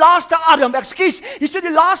 hier sit die laaste Adam, hier sit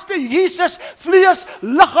die laaste Jesus, vlees,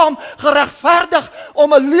 liggaam, geregverdig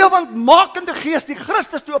om 'n lewendmakende gees, die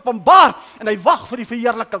Christus te openbaar, en hy wag vir die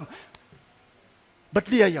verheerliking.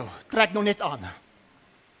 Beklee jou, trek nou net aan.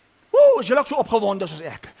 Is julle ook so opgewonde soos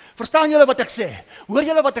ek? Verstaan julle wat ek sê? Hoor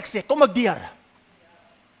julle wat ek sê? Kom ek deur.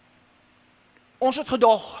 Ons het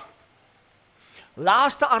gedog,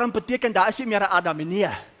 laaste Adam beteken, daar is nie meer 'n Adam, nee.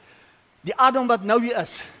 Die Adam wat nou hier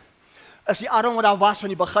is die Adam wat daar was van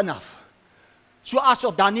die begin af. So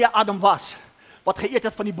asof daar nie 'n Adam was, wat geëet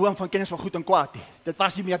het van die boom van kennis van goed en kwaad nie. Dit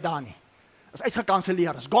was nie meer daar nie. Is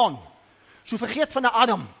uitgekanseleer, is gone. So vergeet van 'n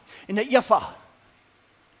Adam, en 'n Eva,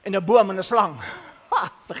 en 'n boom en 'n slang.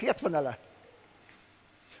 Vergeet van hulle.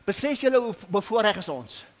 Besef julle hoe bevoorreg is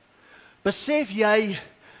ons? Besef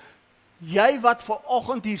jy wat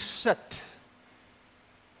vanoggend hier sit,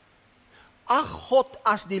 ag God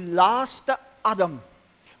as die laaste Adam.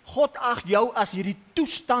 God ag jou as hierdie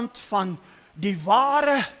toestand van die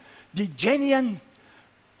ware, die genuine,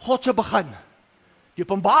 God se begin. Die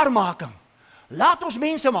openbaarmaking. Laat ons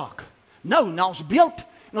mense maak. Nou, na ons beeld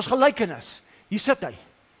en ons gelykenis. Hier sit hy.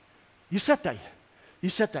 Hier sit hy. Hier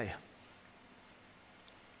sit hy.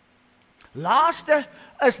 Laaste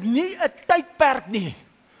is nie 'n tydperk nie,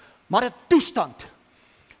 maar 'n toestand.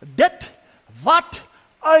 Dit wat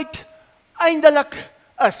uiteindelik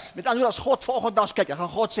is. Met ander woorde, as God vanoggend daar kyk, dan gaan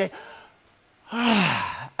God sê,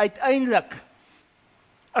 uiteindelik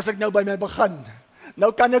as ek nou by my begin,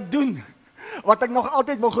 nou kan ek doen wat ek nog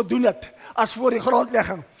altyd wou gedoen het, as voor die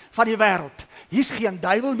grondlegging van die wêreld. Hier's geen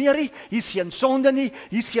duiwel meer nie, hier's geen sonde nie,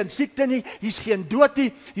 hier's geen siekte nie, hier's geen dood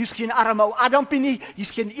nie, hier's geen arme ou Adampie nie,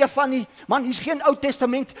 hier's geen Eva nie, man, hier's geen Ou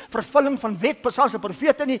Testament vervulling van wet, psalms en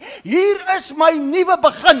profete nie. Hier is my nuwe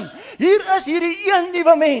begin. Hier is hierdie een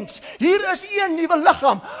nuwe mens. Hier is een nuwe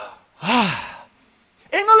liggaam.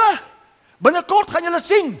 Engele, binnekort gaan julle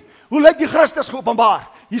sien hoe lyk die Christus geopenbaar.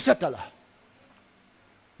 Hier sit hulle.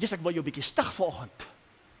 Jesus, ek wil jou 'n bietjie stig vanoggend.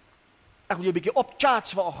 Ek wil jou 'n bietjie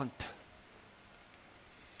opcharge vanoggend.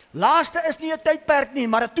 Laaste is nie 'n tydperk nie,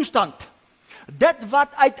 maar 'n toestand. Dit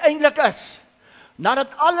wat uiteindelik is,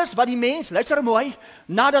 nadat alles wat die mens, luister mooi,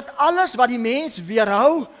 nadat alles wat die mens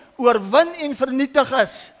weerhou, oorwin en vernietig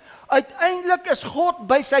is, uiteindelik is God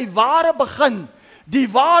by sy ware begin, die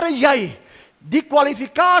ware jy, die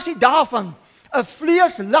kwalifikasie daarvan, 'n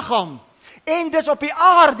vleesliggaam, en dis op die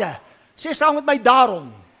aarde. Sê saam met my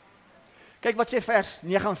daarom. Kyk wat sê vers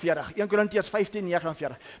 49, 1 Korintiërs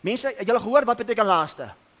 15:49. Mense, het julle gehoor wat beteken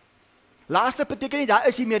laaste? Laaste beteken nie, daar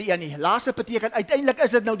is nie meer een nie. Laaste beteken, uiteindelik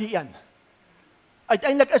is dit nou die een.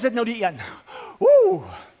 Uiteindelik is dit nou die een.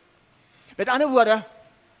 Met ander woorde,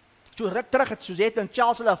 so ruk terug het Suzette en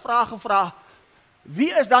Charles hulle 'n vraag gevra,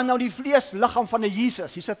 wie is dan nou die vleesliggaam van 'n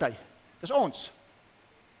Jesus? Hier sit hy. Dis ons.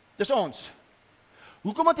 Dis ons.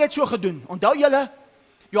 Hoekom het hy dit so gedoen? Onthou julle,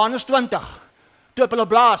 Johannes 20, toe hulle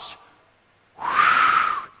blaas,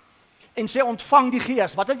 en sê ontvang die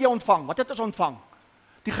Gees. Wat het jy ontvang? Wat het ons ontvang?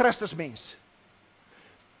 Die Christusmens.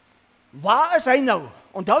 Waar is hy nou?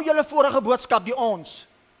 Onthou julle vorige boodskap, die ons.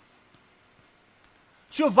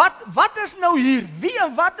 So wat is nou hier? Wie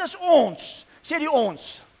en wat is ons? Sê die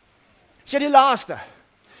ons. Sê die laaste.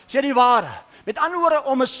 Sê die ware. Met ander woorde,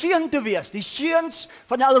 om 'n seun te wees, die seuns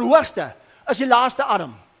van die Allerhoogste, is die laaste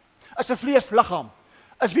Adam. Is 'n vleesliggaam.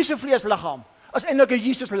 Is wie se vleesliggaam? Is eintlik 'n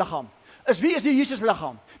Jesus liggaam. Wie is die Jesus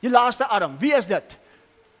liggaam? Die laaste Adam. Wie is dit?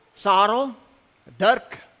 Sarah,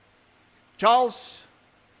 Dirk, Charles,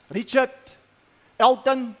 Richard,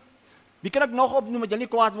 Elton, wie kan ek nog opnoem, dat jy nie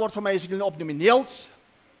kwaad word vir my as ek hulle opnoem, Niels,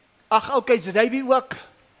 ag, okay, Davy ook,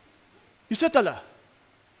 wie sit hulle?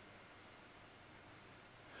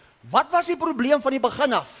 Wat was die probleem van die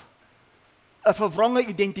begin af? 'n verwronge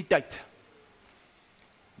identiteit.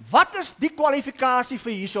 Wat is die kwalifikasie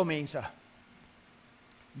vir hierso mense?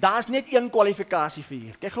 Daar is net een kwalifikasie vir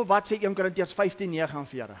hier. Kyk gou wat sê 1 Korintiërs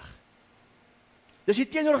 15:49. Dis die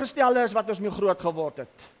teenoorgestelde is wat ons mee groot geword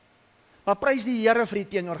het. Maar prys die Here vir die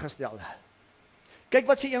teenoorgestelde. Kyk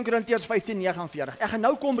wat sê 1 Korintiërs 15:49. Ek gaan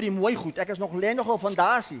nou kom by die mooi goed. Ek is nog lê nogal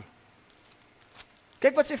fondasie.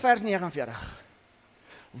 Kyk wat sê vers 49.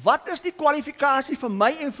 Wat is die kwalifikasie vir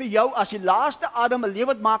my en vir jou as die laaste Adam 'n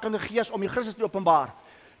lewendmakende gees om die Christus te openbaar?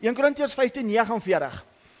 1 Korintiërs 15:49.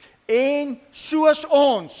 En soos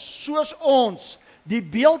ons die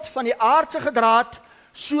beeld van die aardse gedra het,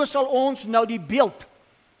 so sal ons nou die beeld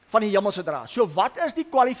van die hemelse dra. So wat is die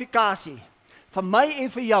kwalifikasie vir my en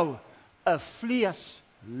vir jou? 'n vlees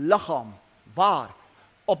liggaam waar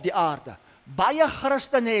op die aarde. Baie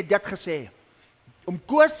Christene het dit gesê. Oom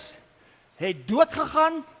Koos het dood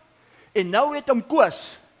gegaan en nou het oom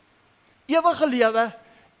Koos ewige lewe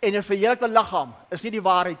en 'n verheerlikte liggaam. Is nie die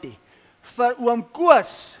waarheid nie. Vir oom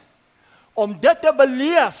Koos om dit te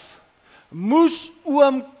beleef, moes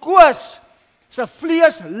oom Koos se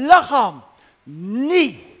vlees liggaam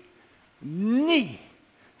nie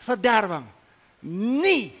verderwing,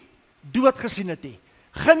 nie dood gesien het nie.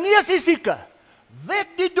 Genees die sieke,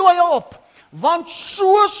 wek die dooie op, want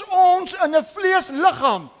soos ons in 'n vlees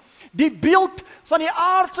liggaam die beeld van die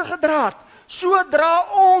aardse gedra het, so dra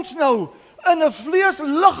ons nou in 'n vlees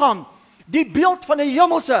liggaam die beeld van die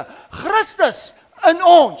hemelse, Christus in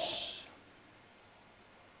ons.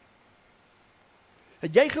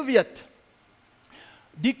 Het jy geweet,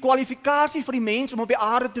 die kwalifikasie vir die mens om op die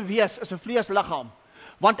aarde te wees is 'n vleesliggaam.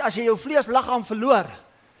 Want as jy jou vleesliggaam verloor,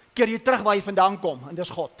 keer jy terug waar jy vandaan kom, en dis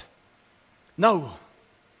God. Nou,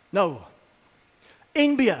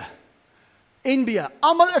 NB,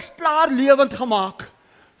 almal is klaar lewend gemaak,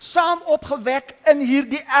 saam opgewek in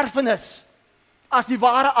hierdie erfenis, as die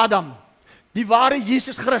ware Adam, die ware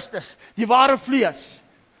Jesus Christus, die ware vlees.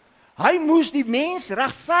 Hy moes die mens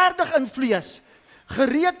regverdig in vlees,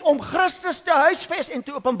 gereed om Christus te huisves en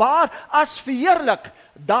te openbaar as verheerlik.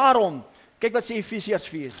 Daarom, kyk wat sê Efesiërs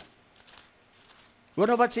 4. Hoor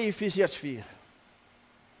nou wat sê Efesiërs 4.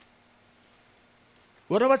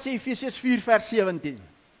 Hoor nou wat sê Efesiërs 4 vers 17.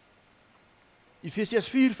 Efesiërs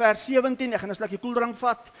 4 vers 17, ek gaan 'n slukkie koeldrank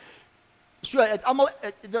vat. So,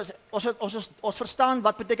 ons verstaan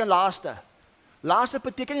wat beteken laaste. Laaste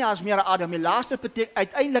beteken nie as meer 'n Adam, die laaste beteken,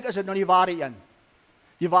 uiteindelik is dit nou die ware een.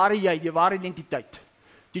 Die ware jy, die ware identiteit.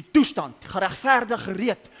 Die toestand, geregverdig,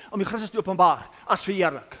 gereed om die Christus te openbaar as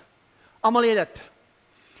verheerlik. Almal het dit.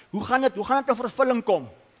 Hoe gaan dit in vervulling kom?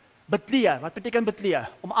 Betlee, wat beteken betlee?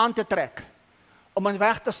 Om aan te trek, om in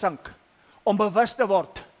weg te sink, om bewus te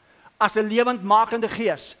word as 'n lewendmakende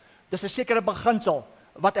gees. Dis 'n sekere beginsel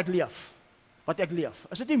wat ek leef.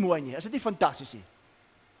 Is dit nie mooi nie? Is dit nie fantasties nie?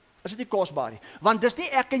 Is dit nie kosbaar nie? Want dis nie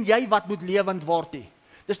ek en jy wat moet lewend word nie.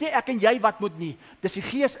 Dis nie ek en jy wat moet nie. Dis die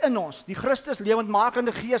gees in ons, die Christus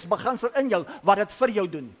lewendmakende gees beginsel in jou wat dit vir jou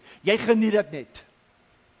doen. Jy geniet dit net.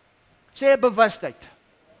 Sê 'n bewustheid.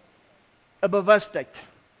 'n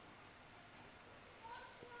bewustheid.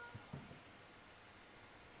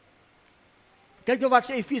 Kyk nou wat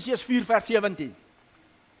sê Efesiërs 4 vers 17.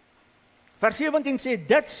 Vers 17 sê,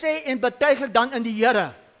 dit sê en betuig ek dan in die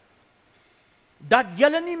Here, dat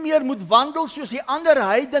julle nie meer moet wandel soos die ander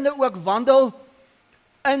heidene ook wandel,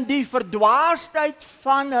 in die verdwaasheid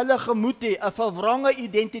van hulle gemoed hê, 'n verwronge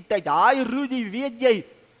identiteit. Haai Rudy, weet jy,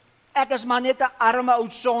 ek is maar net 'n arme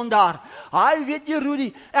oud sondaar. Haai, weet jy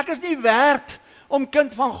Rudy, ek is nie werd om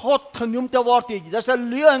kind van God genoem te word nie. Dis 'n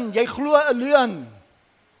leuen, jy glo 'n leuen.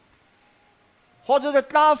 God het dit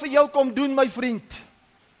klaar vir jou kom doen, my vriend.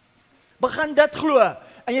 Begin dit glo,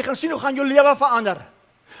 en jy gaan sien hoe gaan jou lewe verander.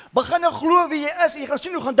 Begin glo wie jy is, en jy gaan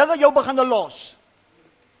sien hoe gaan dinge jou begin los.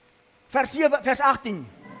 Vers 18.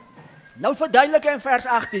 Nou verduidelik hy in vers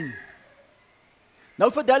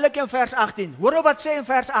 18. Hoor nou wat sê in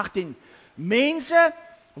vers 18. Mense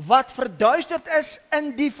wat verduisterd is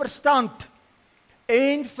in die verstand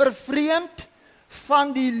en vervreemd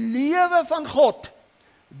van die lewe van God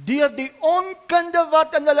deur die onkunde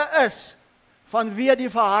wat in hulle is vanweë die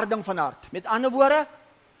verharding van hart. Met ander woorde,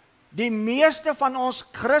 die meeste van ons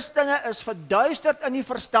Christene is verduisterd in die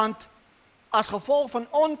verstand as gevolg van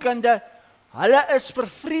onkunde. Hulle is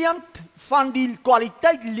vervreemd van die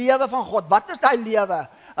kwaliteit lewe van God. Wat is daai lewe?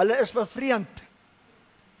 Hulle is vervreemd.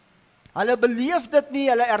 Hulle beleef dit nie,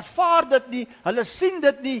 hulle ervaar dit nie, hulle sien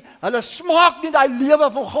dit nie, hulle smaak nie daai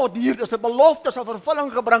lewe van God hier. Dis 'n belofte sal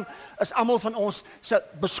vervulling gebring, is almal van ons se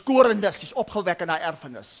beskorendes, dis opgewek in daai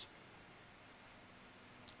erfenis.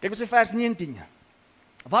 Kyk wat sê vers 19.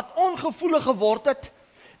 Wat ongevoelig geword het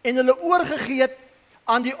en hulle oorgegee het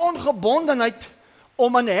aan die ongebondenheid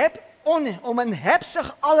om in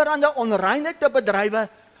hebsig allerhande onreinheid te bedrywe.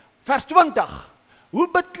 Vers 20. Hoe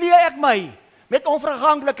beklee ek my met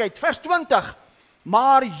onverganklikheid? Vers 20.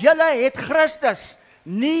 Maar julle het Christus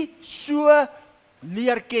nie so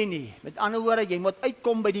leer ken nie. Met ander woorde, jy moet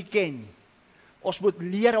uitkom by die ken. Ons moet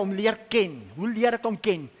leer om leer ken. Hoe leer ek hom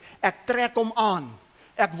ken? Ek trek hom aan.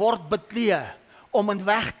 Ek word beklee om in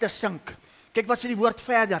weg te sink. Kyk wat sê die woord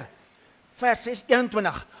verder. Vers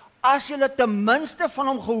 21. As julle ten minste van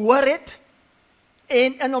hom gehoor het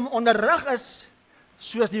en in hom onderrig is,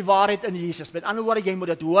 soos die waarheid in Jesus. Met ander woorde, jy moet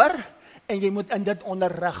dit hoor en jy moet in dit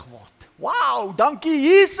onderrig word. Wow, dankie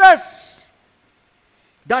Jesus!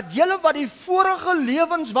 Dat julle wat die vorige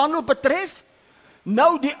lewenswandel betref,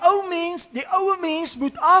 nou die ou mens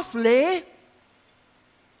moet aflê,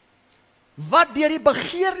 wat deur die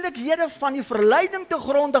begeerlikhede van die verleiding te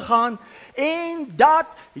gronde gaan, en dat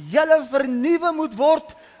julle vernuwe moet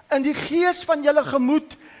word in die gees van julle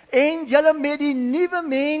gemoed, en julle met die nuwe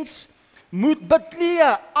mens moet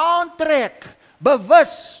beklee, aantrek,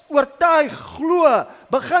 bewus, oortuig, glo,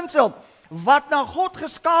 beginsel, wat na God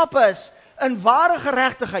geskape is, in ware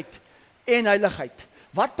geregtigheid en heiligheid.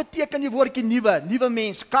 Wat beteken die woordjie nuwe? Nuwe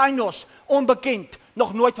mens, kainos, onbekend,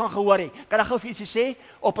 nog nooit van gehoor nie. Kan ek gou vir ietsie sê?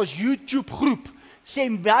 Op ons YouTube groep sê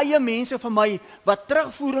baie mense van my wat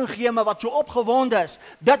terugvoering gee, maar wat so opgewonde is.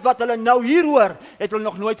 Dit wat hulle nou hier hoor, het hulle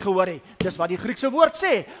nog nooit gehoor nie. Dis wat die Griekse woord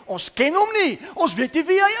sê. Ons ken hom nie. Ons weet nie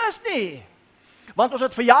wie hy is nie. Want ons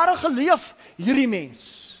het vir jare geleef, hierdie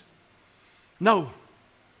mens. Nou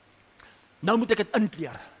moet ek dit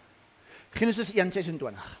inkleer. Genesis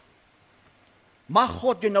 1:26. Mag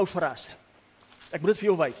God jou nou verras. Ek moet dit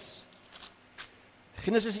vir jou wys.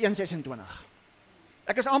 Genesis 1:26.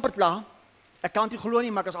 Ek is amper klaar. Ek kan dit glo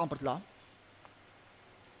nie, maar ek is amper klaar.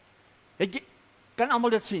 Ek kan almal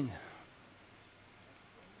dit sien.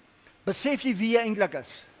 Besef jy wie jy eintlik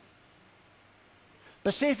is?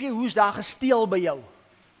 Besef jy hoe's daar gesteel by jou?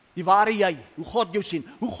 Die ware jy, hoe God jou sien,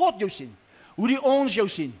 hoe die ons jou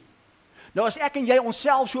sien. Nou as ek en jy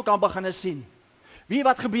onsself so kan begin sien, wie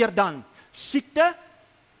wat gebeur dan? Siekte,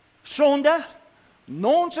 sonde,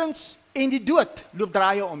 nonsens en die dood loop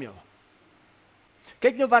draaie om jou.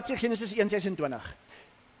 Kyk nou wat sê Genesis 1:26.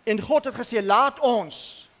 En God het gesê, laat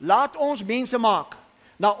ons mense maak,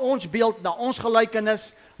 na ons beeld, na ons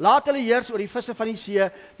gelykenis, laat hulle heers oor die visse van die see,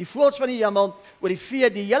 die voëls van die hemel, oor die vee,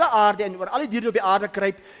 die hele aarde en oor al die diere op die aarde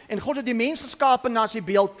kruip. En God het die mens geskape na sy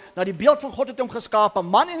beeld, na die beeld van God het hom geskape,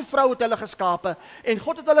 man en vrou het hulle geskape, en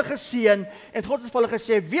God het hulle geseën, en God het vir hulle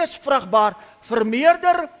gesê, wees vrugbaar,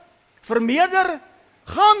 vermeerder,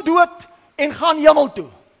 gaan dood en gaan hemel toe.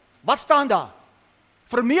 Wat staan daar?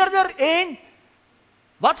 Vermeerder en,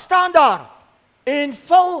 wat staan daar? En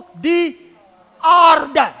vul die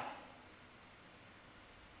aarde.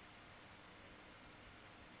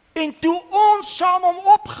 En toe ons saam om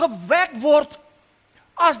opgewek word,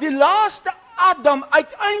 as die laaste Adam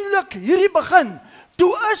uiteindelik hierdie begin,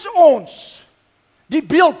 toe is ons, die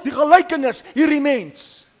beeld, die gelykenis, hierdie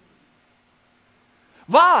mens.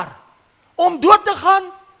 Waar? Om dood te gaan,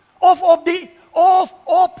 of op die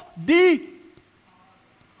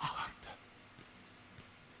aarde.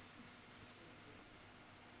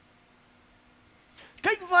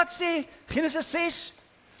 Kyk wat sê Genesis 6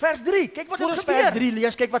 vers 3. Kyk wat het gebeur. Vers 3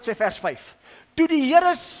 lees, kyk wat sê vers 5. Toe die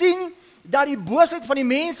Here sien dat die boosheid van die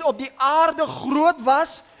mense op die aarde groot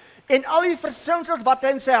was en al die versinsels wat hy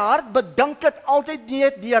in sy hart bedink het altyd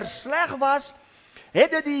net deur sleg was,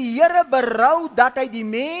 het die Here berou dat hy die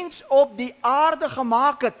mens op die aarde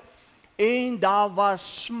gemaak het en daar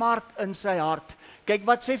was smart in sy hart. Kyk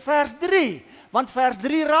wat sê vers 3, want vers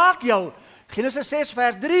 3 raak jou. Genesis 6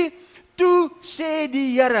 vers 3. Toe sê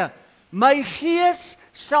die Here, my gees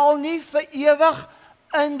sal nie vir ewig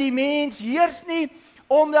in die mens heers nie,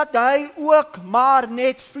 omdat hy ook maar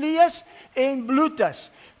net vlees en bloed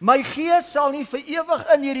is. My gees sal nie vir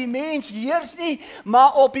ewig in hierdie mens heers nie,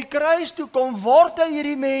 maar op die kruis toe kom word hy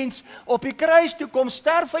hierdie mens, op die kruis toe kom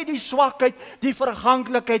sterf hy die swakheid, die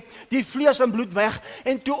verganklikheid, die vlees en bloed weg,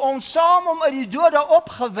 en toe ons saam om uit die dode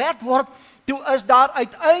opgewek word, toe is daar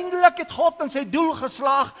uiteindelik het God in sy doel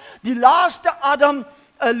geslaag, die laaste Adam,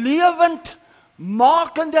 'n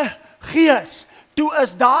lewendmakende gees. Toe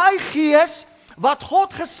is daai gees wat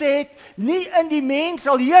God gesê het, nie in die mens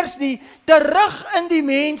sal heers nie, terug in die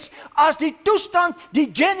mens, as die toestand, die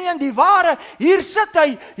genuine, die ware, hier sit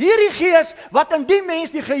hy, hierdie gees, wat in die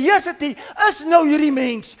mens die geheers het nie, is nou hierdie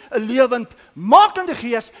mens, 'n lewendmakende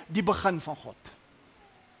gees, die begin van God.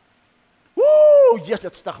 Woe, Jesus,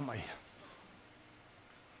 dit stig my.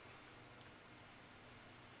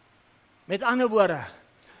 Met ander woorde,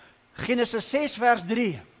 Genesis 6 vers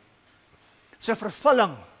 3, sy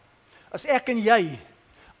vervulling, as ek en jy,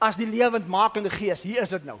 as die lewendmakende gees, hier is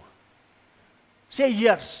dit nou. Sê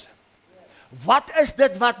heers. Wat is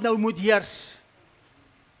dit wat nou moet heers?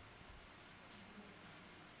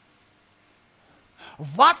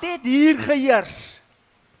 Wat het hier geheers?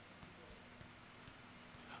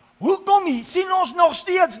 Hoekom sien ons nog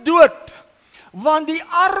steeds dood? Want die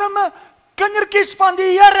arme kindertjies van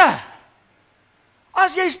die Here,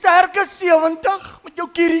 as jy sterk is 70 met jou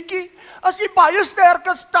kieriekie, as jy baie sterk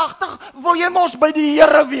is 80, wil jy mos by die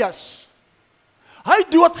Here wees. Hy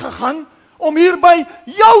het dood gegaan om hier by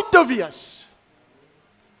jou te wees.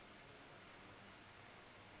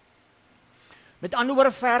 Met ander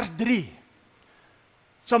woorde vers 3,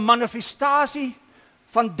 so 'n manifestasie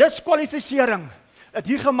van diskwalifisering, het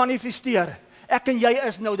hier gemanifesteer. Ek en jy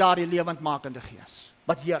is nou daar die lewendmakende gees,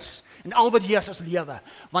 wat heers. En al wat heers is lewe,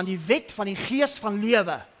 want die wet van die gees van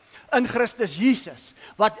lewe in Christus Jesus,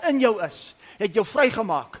 wat in jou is, het jou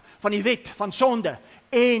vrygemaak van die wet van sonde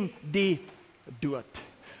en die dood.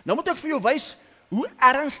 Nou moet ek vir jou wys, hoe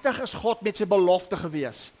ernstig is God met sy belofte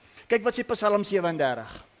gewees. Kyk wat sê Psalm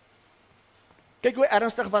 37. Kyk hoe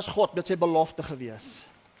ernstig was God met sy belofte gewees.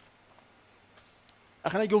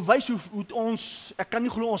 Ek gaan jou wys hoe ons, ek kan nie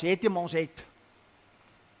glo ons het nie, maar ons het.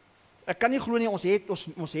 Ek kan nie glo nie, ons het,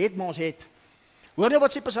 maar ons het. Hoor nou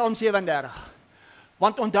wat sê Psalm 37.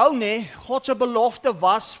 Want onthou nie, God se belofte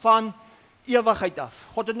was van ewigheid af.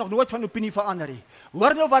 God het nog nooit van opinie verander nie.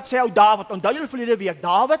 Hoor nou wat sê ou Dawid, onthou julle verlede week,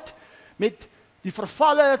 Dawid, met die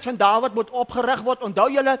vervalle van Dawid moet opgerig word, onthou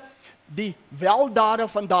julle die weldade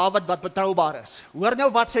van Dawid wat betroubaar is. Hoor nou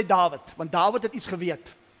wat sê Dawid, want Dawid het iets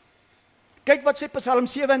geweet. Kyk wat sê Psalm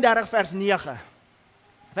 37 vers 9.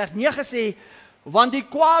 Vers 9 sê, want die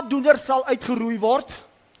kwaaddoener sal uitgeroei word,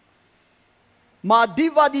 maar die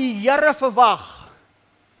wat die Here verwag,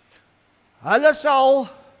 hulle sal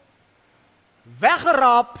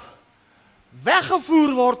weggeraap,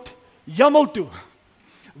 weggevoer word, hemel toe.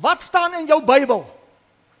 Wat staan in jou Bybel?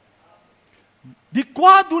 Die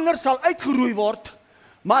kwaaddoener sal uitgeroei word,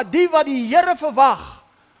 maar die wat die Here verwag,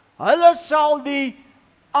 hulle sal die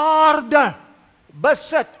aarde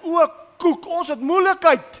besit. O koek, ons het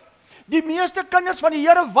moeilikheid. Die meeste kinders van die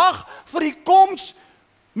Here wag vir die koms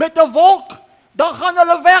met 'n wolk, dan gaan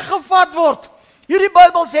hulle weggevat word. Hierdie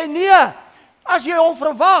Bybel sê nee, as jy hom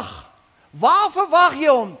verwag, waar verwag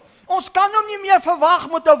jy hom? Ons kan hom nie meer verwag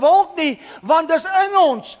met 'n wolk nie, want dis in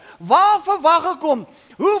ons. Waar verwag ek hom?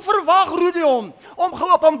 Hoe verwag Rudy hom? Om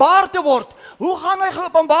geopenbaar te word. Hoe gaan hy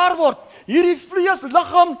geopenbaar word? Hierdie vlees,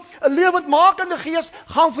 liggaam, 'n lewendmakende gees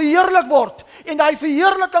gaan verheerlik word. En daai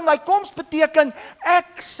verheerliking, hy koms beteken,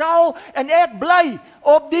 ek sal en ek bly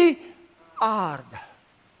op die aarde.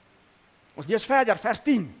 Ons lees verder, vers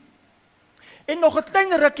 10. En nog 'n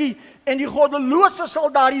klein rukkie, en die goddelose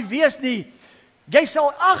sal daar nie wees nie. Jy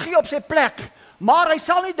sal ag gee op sy plek, maar hy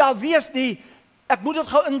sal nie daar wees nie. Ek moet dit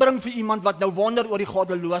gou inbring vir iemand wat nou wonder oor die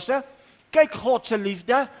goddelose. Kyk God se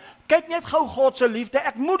liefde. Kyk net gou God se liefde.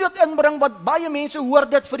 Ek moet dit inbring, want baie mense hoor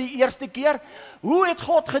dit vir die eerste keer. Hoe het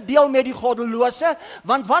God gedeel met die goddelose?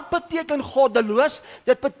 Want wat beteken goddeloos?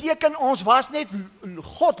 Dit beteken ons was net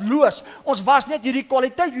godloos. Ons was net hierdie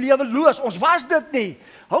kwaliteit leweloos. Ons was dit nie.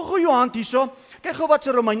 Hou gou jou hand hierso. Kyk gou wat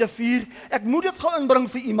se Romeine 4. Ek moet dit gou inbring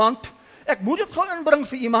vir iemand. Ek moet dit gou inbring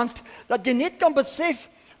vir iemand, dat jy net kan besef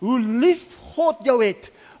hoe lief God jou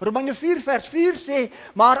het. Romeine 4 vers 4 sê,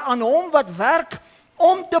 maar aan hom wat werk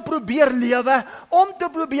om te probeer lewe, om te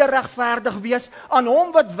probeer regverdig wees, aan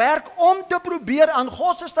hom wat werk om te probeer aan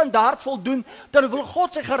God se standaard voldoen, terwyl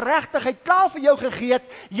God sy geregtigheid klaar vir jou gegee het,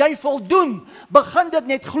 jy voldoen. Begin dit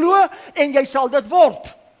net glo en jy sal dit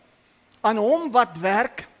word. Aan hom wat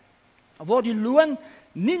werk, word die loon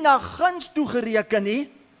nie na guns toegereken nie,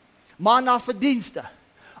 maar na verdienste.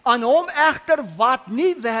 Aan hom egter wat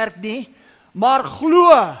nie werk nie, maar glo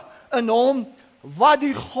in hom wat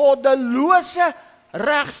die goddelose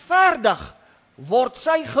regverdig, word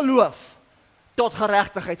sy geloof tot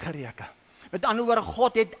geregtigheid gereken. Met ander woorde,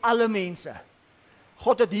 God het alle mense.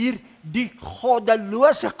 God het hier die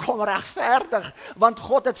goddelose kom regverdig, want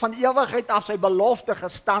God het van ewigheid af sy belofte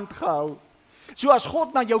gestand gehou. So as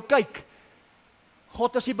God na jou kyk,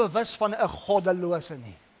 God is nie bewus van 'n goddelose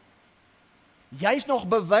nie. Jy is nog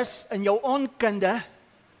bewus in jou onkunde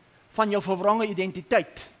van jou verwronge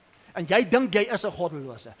identiteit. En jy dink jy is 'n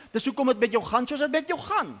goddelose. Dis hoekom dit met jou gaan soos dit met jou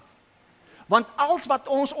gaan. Want alles wat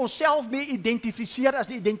ons onsself mee identifiseer as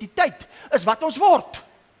die identiteit, is wat ons word.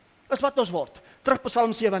 Is wat ons word. Terug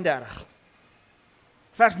Psalm 37.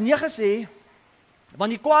 Vers 9 sê, want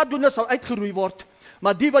die kwaaddoeners sal uitgeroei word,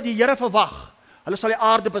 maar die wat die Here verwag, hulle sal die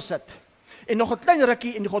aarde besit. En nog 'n klein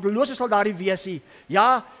rukkie en die goddelose sal daar nie wees nie.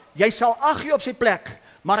 Ja, jy sal ag gee op sy plek,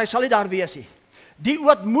 maar hy sal nie daar wees nie. Die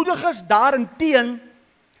ootmoediges daarenteen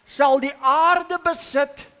sal die aarde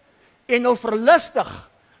besit en hul verlustig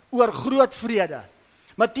oor groot vrede.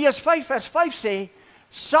 Matteus 5 vers 5 sê,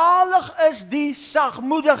 salig is die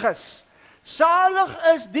sagmoediges. Salig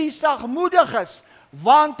is die sagmoediges,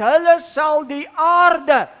 want hulle sal die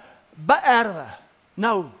aarde beerwe.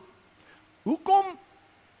 Nou, hoekom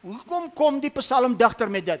kom die psalmdigter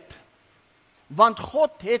met dit? Want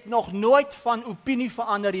God het nog nooit van opinie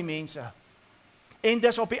verander die mense. En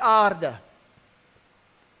dis op die aarde.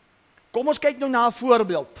 Kom ons kyk nou na 'n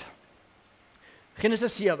voorbeeld.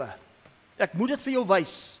 Genesis 7. Ek moet dit vir jou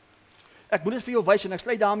wys. Ek moet dit vir jou wys en ek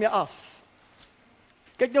sluit daarmee af.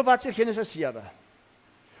 Kyk nou wat sê Genesis 7.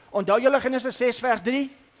 Onthou julle Genesis 6 vers 3?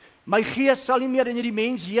 My gees sal nie meer in hierdie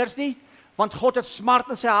mens heers nie, want God het smart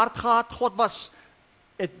in sy hart gehad. God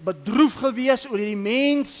het bedroef gewees oor hierdie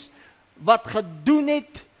mens wat gedoen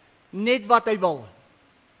het net wat hy wil.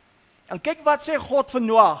 En kyk wat sê God vir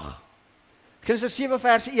Noag. Genesis 7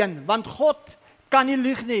 vers 1, want God kan nie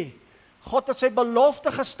lieg nie. God het sy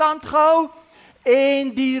belofte gestand gehou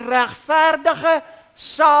en die regverdige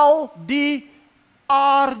sal die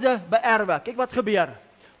aarde beerwe. Kyk wat gebeur.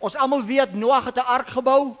 Ons almal weet Noag het 'n ark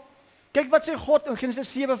gebou. Kyk wat sê God in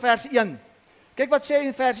Genesis 7 vers 1. Kyk wat sê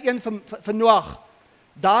in vers 1 vir Noag.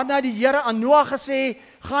 Daarna het die Here aan Noag gesê,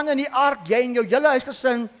 gaan in die ark, jy en jou hele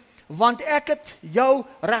huisgesin, want ek het jou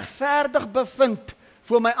regverdig bevind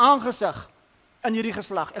voor my aangesig in hierdie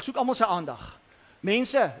geslag. Ek soek almal se aandag.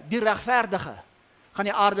 Mense, die regverdige gaan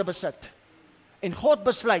die aarde besit. En God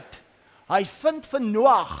besluit, hy vind vir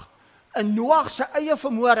Noag, in Noag se eie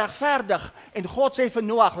vermoë regverdig. En God sê vir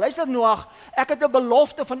Noag, luister Noag, ek het 'n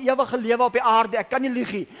belofte van ewige lewe op die aarde, ek kan nie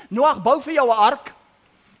lieg nie. Noag, bou vir jou 'n ark,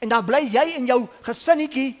 en dan bly jy en jou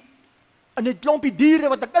gesinnetjie in die klompie diere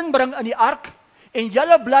wat ek inbring in die ark, en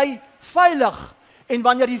julle bly veilig. En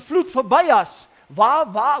wanneer die vloed verby is,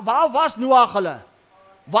 waar was Noag hulle?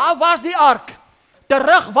 Waar was die ark?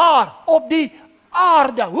 Terug waar? Op die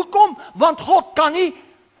aarde. Hoekom? Want God kan nie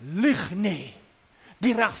lieg nie.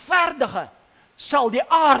 Die regverdige sal die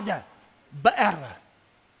aarde beerwe.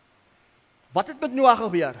 Wat het met Noag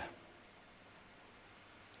gebeur?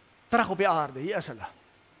 Terug op die aarde, hier is hulle.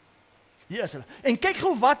 Hier is hulle. En kyk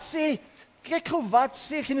gou wat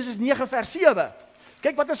sê Genesis 9 vers 7.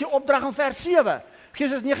 Kyk wat is die opdrag in vers 7.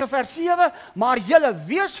 Genesis 9 vers 7, maar julle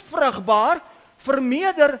wees vrugbaar,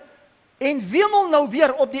 vermeerder en wemel nou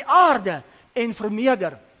weer op die aarde en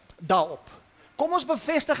vermeerder daarop. Kom ons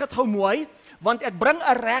bevestig dit gou mooi, want ek bring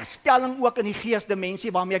 'n regstelling ook in die gees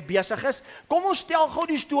dimensie waarmee ek besig is. Kom ons stel gou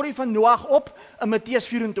die storie van Noag op in Matteus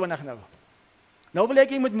 24 nou. Nou wil ek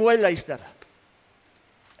jy moet mooi luister.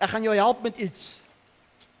 Ek gaan jou help met iets.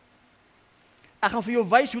 Ek gaan vir jou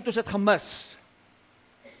wys hoe ons dit gemis.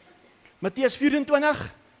 Matteus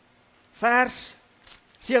 24 vers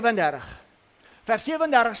 37. Vers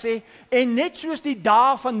 37 sê, en net soos die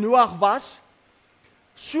dae van Noag was,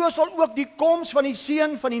 so sal ook die koms van die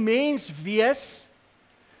seun van die mens wees,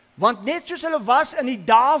 want net soos hulle was in die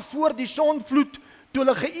dae voor die sonvloed, toe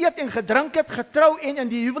hulle geëet en gedrink het, getrou en in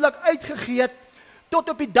die huwelik uitgegee het, tot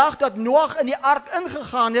op die dag dat Noag in die ark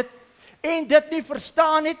ingegaan het, en dit nie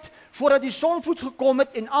verstaan het, voordat die sonvloed gekom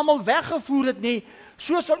het, en almal weggevoer het nie,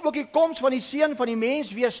 so sal ook die koms van die seun van die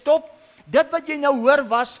mens weer stop. Dit wat jy nou hoor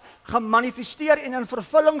was gemanifesteer en in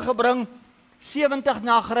vervulling gebring 70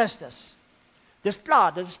 na Christus. Dit is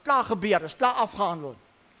klaar gebeur, dit is klaar afgehandel.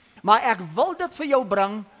 Maar ek wil dit vir jou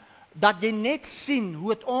bring, dat jy net sien hoe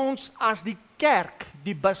het ons as die kerk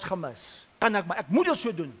die bus gemis. Ek moet dit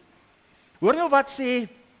so doen. Hoor nou wat sê,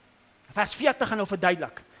 vers 40 gaan nou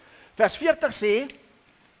verduidelik. Vers 40 sê,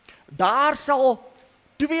 daar sal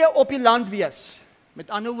 2 op die land wees. Met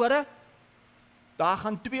ander woorde, daar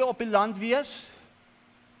gaan 2 op die land wees.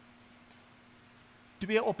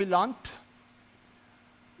 2 op die land.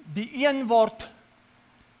 Die een word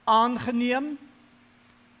aangeneem.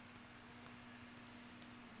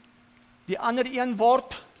 Die ander een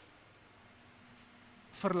word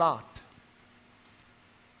verlaat.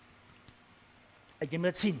 Ek jy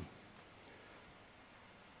moet dit sien.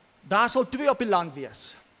 Daar sal 2 op die land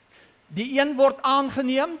wees. Die een word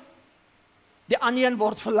aangeneem. Die ander een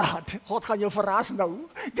word verlaat. God gaan jou verras nou.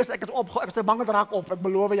 Dis ek is 'n bange draak op. Ek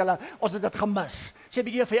beloof julle, ons het dit gemis. Sê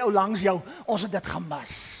bietjie vir jou langs jou, ons het dit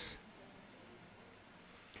gemis.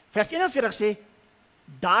 Vers 41 sê,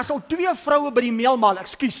 daar sal 2 vroue by die meelmaal,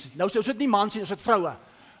 ekskuus. Nou ons het nie mans nie, ons het vroue.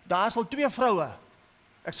 Daar sal 2 vroue.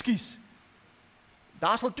 Ekskuus.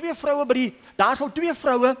 Daar sal 2 vroue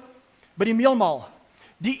by die meelmaal.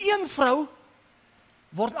 Die een vrou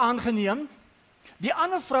word aangeneem, die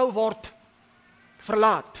ander vrou word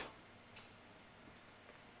verlaat.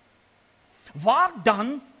 Waar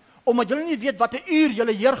dan, omdat julle nie weet wat 'n uur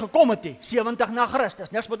julle Heer gekom het nie, 70 na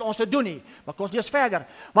Christus, niks met ons te doen nie, maar kom ons lees verder.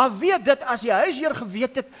 Maar weet dit, as die huisheer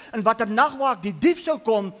geweet het, in watter nagwaak die dief sou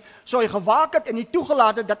kom, sou hy gewaak het en nie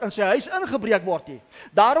toegelaat het dat in sy huis ingebreek word nie.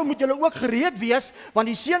 Daarom moet julle ook gereed wees, want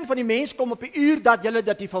die seun van die mens kom op 'n uur dat julle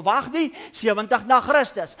dit nie verwag nie, 70 na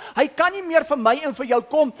Christus. Hy kan nie meer vir my en vir jou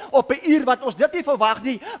kom op 'n uur wat ons dit nie verwag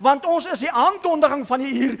nie, want ons is die aankondiging van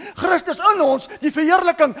die uur, Christus in ons, die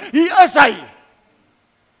verheerliking, hier is hy.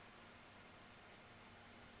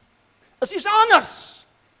 Is iets anders.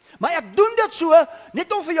 Maar ek doen dit so,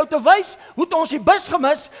 net om vir jou te wys, hoe het ons die bus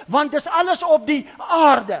gemis, want dis alles op die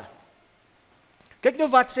aarde. Kyk nou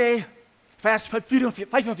wat sê, vers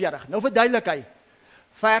 45, nou verduidelik hy,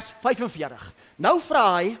 vers 45. Nou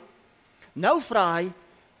vra hy,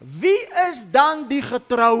 wie is dan die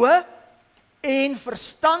getroue en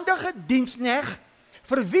verstandige diensknegt,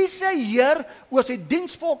 vir wie sy Heer oor sy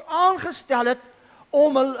diensvolk aangestel het,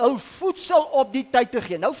 om hul voedsel op die tyd te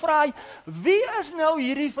gee. Nou vra hy, wie is nou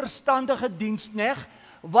hierdie verstandige diensknegt,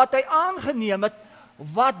 wat hy aangeneem het,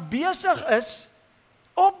 wat besig is,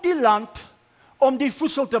 op die land, om die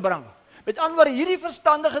voedsel te bring. Met ander woorde, hierdie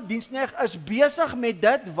verstandige diensknegt is besig met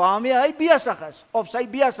dit, waarmee hy besig is, of sy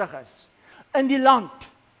besig is, in die land.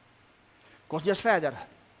 Kom ons lees verder.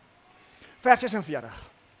 Vers 46.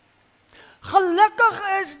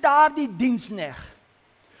 Gelukkig is daar die diensknegt,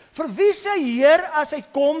 vir wie sy Heer as hy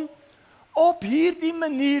kom op hierdie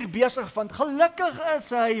manier besig vind. Gelukkig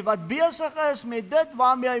is hy wat besig is met dit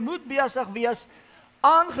waarmee hy moet besig wees,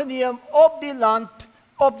 aangeneem op die land,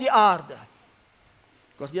 op die aarde.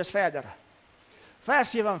 Kom ons lees verder.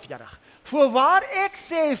 Vers 47. Voorwaar ek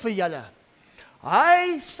sê vir julle,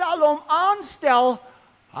 hy sal hom aanstel,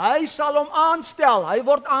 hy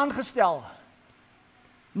word aangestel.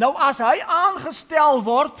 Nou as hy aangestel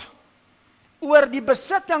word oor die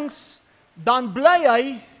besittings, dan bly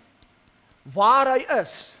hy waar hy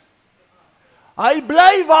is. Hy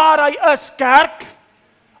bly waar hy is, kerk.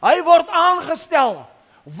 Hy word aangestel.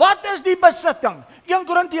 Wat is die besitting? 1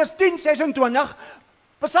 Korintiërs 10:26,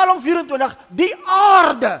 Psalm 24, die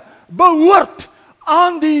aarde behoort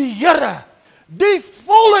aan die Here, die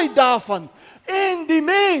volheid daarvan, en die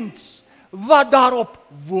mens wat daarop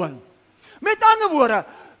woon. Met ander woorde,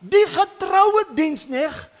 die getroue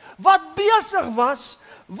diensknegt, wat besig was,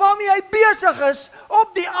 waarmee hy besig is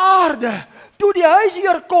op die aarde. Toe die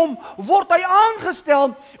huisheer kom, word hy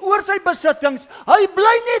aangestel oor sy besittings. Hy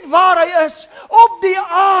bly net waar hy is, op die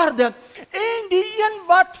aarde. En die een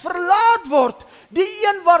wat verlaat word,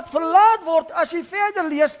 as jy verder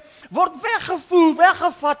lees, word weggevoer,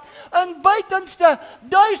 weggevat in buitenste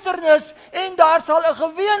duisternis, en daar sal 'n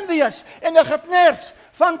geween wees en 'n geknars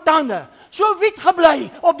van tande. So wie het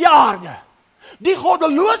gebly op die aarde? Die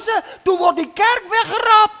goddelose, toe word die kerk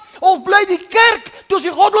weggeraap, of bly die kerk, toe is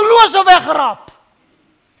die goddelose weggeraap?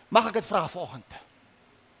 Mag ek het vra vanoggend?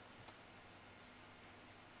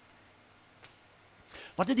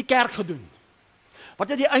 Wat het die kerk gedoen? Wat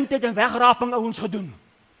het die eindtyd en wegraping ouens gedoen?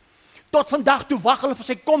 Tot vandag toe wag hulle vir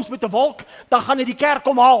sy koms met 'n wolk, dan gaan hy die kerk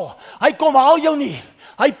kom haal. Hy kom haal jou nie.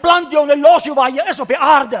 Hy plant jou en hy los jou waar jy is op die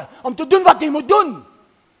aarde, om te doen wat jy moet doen.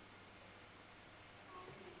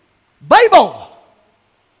 Bybel.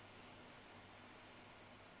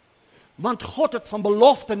 Want God het van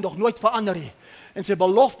belofte nog nooit verander nie, en sy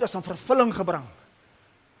belofte is aan vervulling gebring.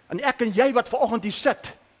 En ek en jy wat vanoggend hier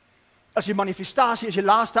sit, is die manifestasie, is die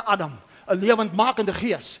laaste Adam, 'n lewendmakende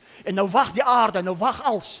gees. En nou wag die aarde, nou wag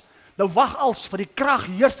als vir die krag,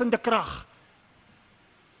 heersende krag.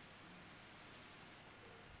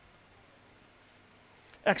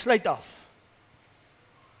 Ek sluit af.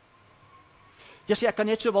 Jy sê, ek kan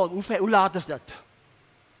net so wel, hoe laat is dit?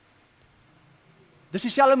 Dis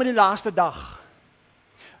dieselfde met die laaste dag.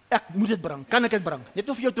 Ek moet dit bring, kan ek dit bring? Net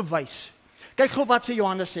om vir jou te wys. Kyk gou wat sê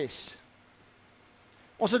Johannes 6.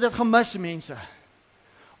 Ons het dit gemis, mense.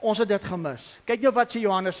 Ons het dit gemis. Kyk nou wat sê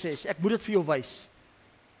Johannes 6, ek moet dit vir jou wys.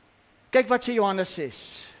 Kyk wat sê Johannes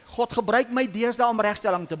 6. God gebruik my deesdae om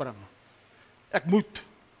regstelling te bring. Ek moet.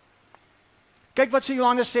 Kyk wat sê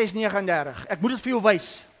Johannes 6:39. Ek moet dit vir jou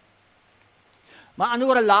wys. Maar aan die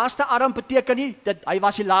ander laaste Adam beteken nie, dat hy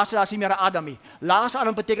was die laaste, daar is nie meer 'n Adam nie. Laaste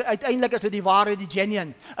Adam beteken, uiteindelik is dit die ware, die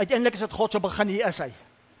genuine. Uiteindelik is dit God se begin, hier is hy.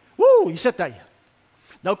 Woe, hier sit hy.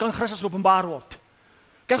 Nou kan Christus openbaar word.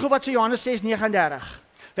 Kyk hoe wat sê Johannes 6:39.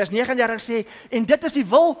 Vers 39 sê, en dit is die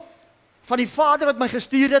wil van die Vader wat my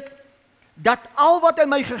gestuur het, dat al wat hy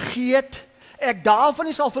my gegee het, ek daarvan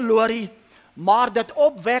nie sal verloor nie, maar dit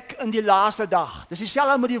opwek in die laaste dag. Dis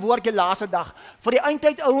dieselfde met die woordjie laaste dag. Vir die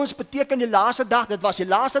eindtyd ouens beteken die laaste dag, dit was die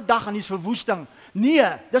laaste dag aan die verwoesting. Nee,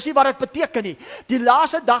 dis nie wat dit beteken nie. Die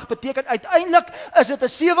laaste dag beteken uiteindelik is dit 'n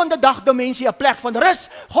 7de dag dimensie, 'n plek van rus.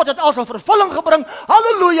 God het alles in vervulling gebring.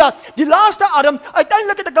 Halleluja. Die laaste Adam,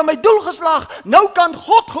 uiteindelik het ek aan my doel geslaag. Nou kan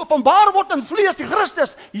God geopenbaar word in vlees, die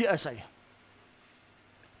Christus. Hier is hy.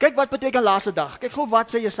 Kyk wat beteken laaste dag. Kyk gou wat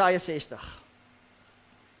sê Jesaja 60.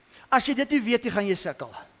 As jy dit nie weet, jy gaan jy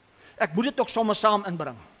sukkel. Ek moet dit ook sommer saam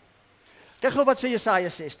inbring. Kyk gou wat sê Jesaja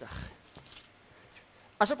 60.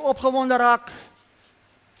 As ek opgewonde raak,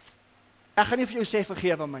 ek gaan nie vir jou sê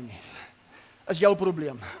vergewe my nie. Is jou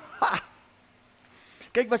probleem.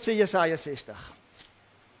 Kyk wat sê Jesaja 60.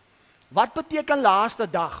 Wat beteken laaste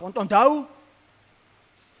dag? Want onthou,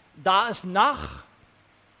 daar is nag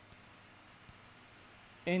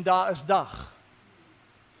en daar is dag.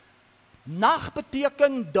 Nag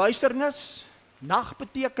beteken duisternis, nag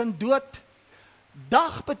beteken dood,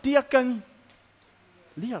 dag beteken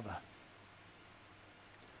lewe.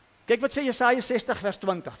 Kyk wat sê Jesaja 60 vers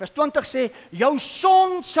 20. Vers 20 sê, jou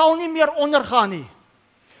son sal nie meer ondergaan nie.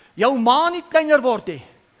 Jou maan nie kleiner word nie.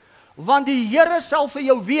 Want die Here sal vir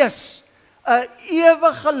jou wees 'n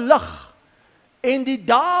ewige lig en die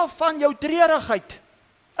dae van jou treurigheid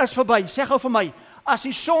is verby. Sê gou vir my, as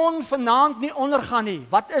die son vanaand nie ondergaan nie,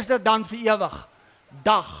 wat is dit dan vir ewig?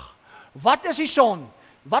 Dag. Wat is die son?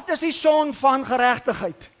 Wat is die son van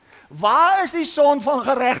geregtigheid? Waar is die son van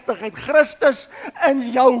geregtigheid? Christus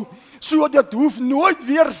in jou. So dit hoef nooit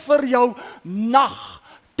weer vir jou nag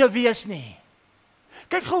te wees nie.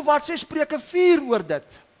 Kyk gou wat sê Spreuke 4 oor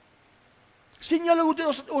dit. Sien julle hoe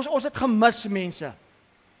ons het gemis, mense?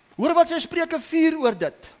 Hoor wat sê Spreuke 4 oor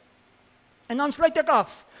dit. En dan sluit ek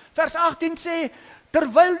af. Vers 18 sê,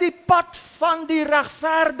 terwyl die pad van die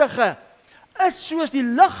regverdige is soos die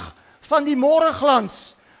lig van die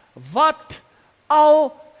môreglans, wat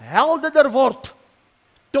al helderder word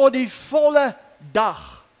tot die volle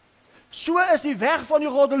dag. So is die weg van die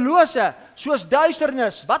goddelose soos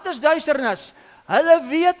duisternis. Wat is duisternis? Hulle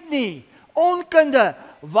weet nie, onkunde,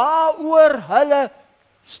 waaroor hulle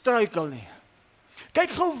struikel nie.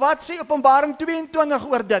 Kyk gou wat sê Openbaring 22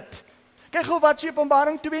 oor dit. Kyk gou wat sê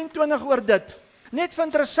Openbaring 22 oor dit. Net vir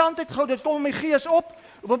interessantheid gou, dit kom in my gees op.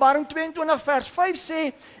 Openbaring 22 vers 5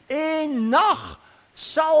 sê, en nag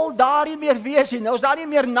sal daar nie meer wees nie. Nou is daar nie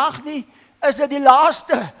meer nag nie, is dit die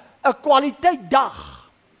laaste, 'n kwaliteit dag.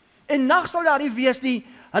 En nag sal daar nie wees nie.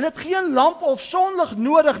 Hulle het geen lamp of sonlig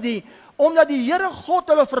nodig nie, omdat die Here God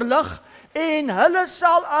hulle verlig en hulle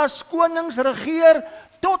sal as konings regeer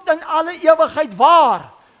tot in alle ewigheid.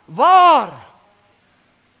 Waar?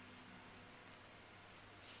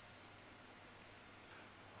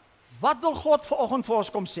 Wat wil God vanoggend vir ons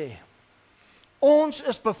kom sê? Ons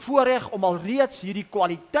is bevoorreg om alreeds hierdie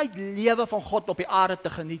kwaliteit lewe van God op die aarde te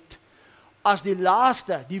geniet. As die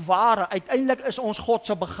laaste, die ware, uiteindelik is ons God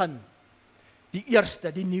se begin. Die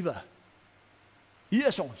eerste, die nuwe. Hier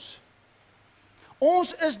is ons.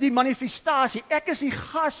 Ons is die manifestasie. Ek is die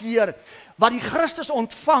gasheer wat die Christus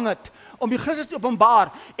ontvang het om die Christus te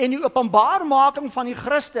openbaar. En die openbaarmaking van die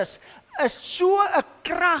Christus is so 'n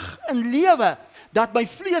krag in lewe dat my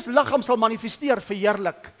vlees liggaam sal manifesteer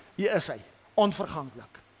verheerlik. Hier is hy,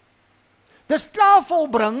 onverganklik. Dis klaar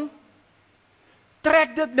volbring,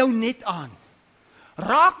 trek dit nou net aan.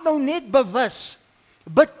 Raak nou net bewus,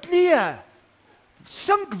 beklee,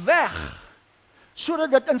 sink weg,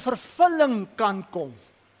 sodat dit in vervulling kan kom.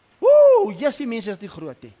 Jessie mense is nie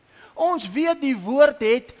groot nie. Ons weet die woord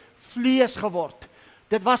het vlees geword.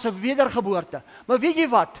 Dit was 'n wedergeboorte. Maar weet jy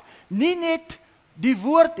wat? Nie net die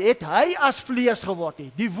woord het hy as vlees geword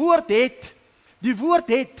nie. Die woord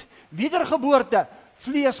het wedergeboorte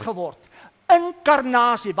vlees geword.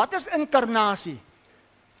 Inkarnasie. Wat is inkarnasie?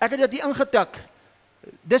 Ek het dit hier ingetik.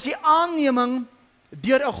 Dis die aanneming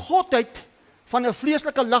deur 'n godheid van 'n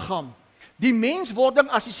vleeslike liggaam. Die menswording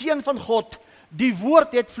as die seun van God, die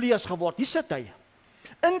woord het vlees geword. Hier sit hy.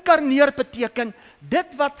 Inkarneer beteken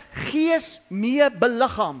dit wat gees mee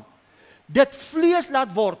beliggaam. Dit vlees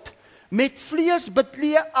laat word, met vlees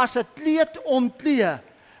beklee as 'n kleed omklee.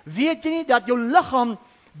 Weet jy nie dat jou liggaam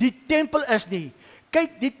die tempel is nie?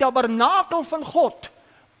 Kyk, die tabernakel van God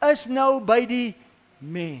is nou by die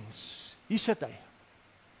mens. Hier sit hy.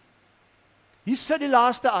 Hier sit die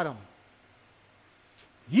laaste Adam.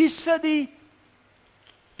 Hier sit die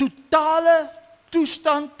totale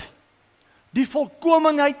toestand, die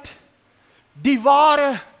volkomenheid, die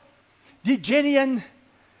ware, die genuine,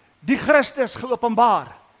 die Christus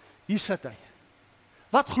geopenbaar. Hier sit hy.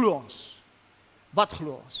 Wat glo ons? Wat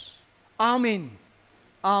glo ons? Amen.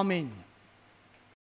 Amen.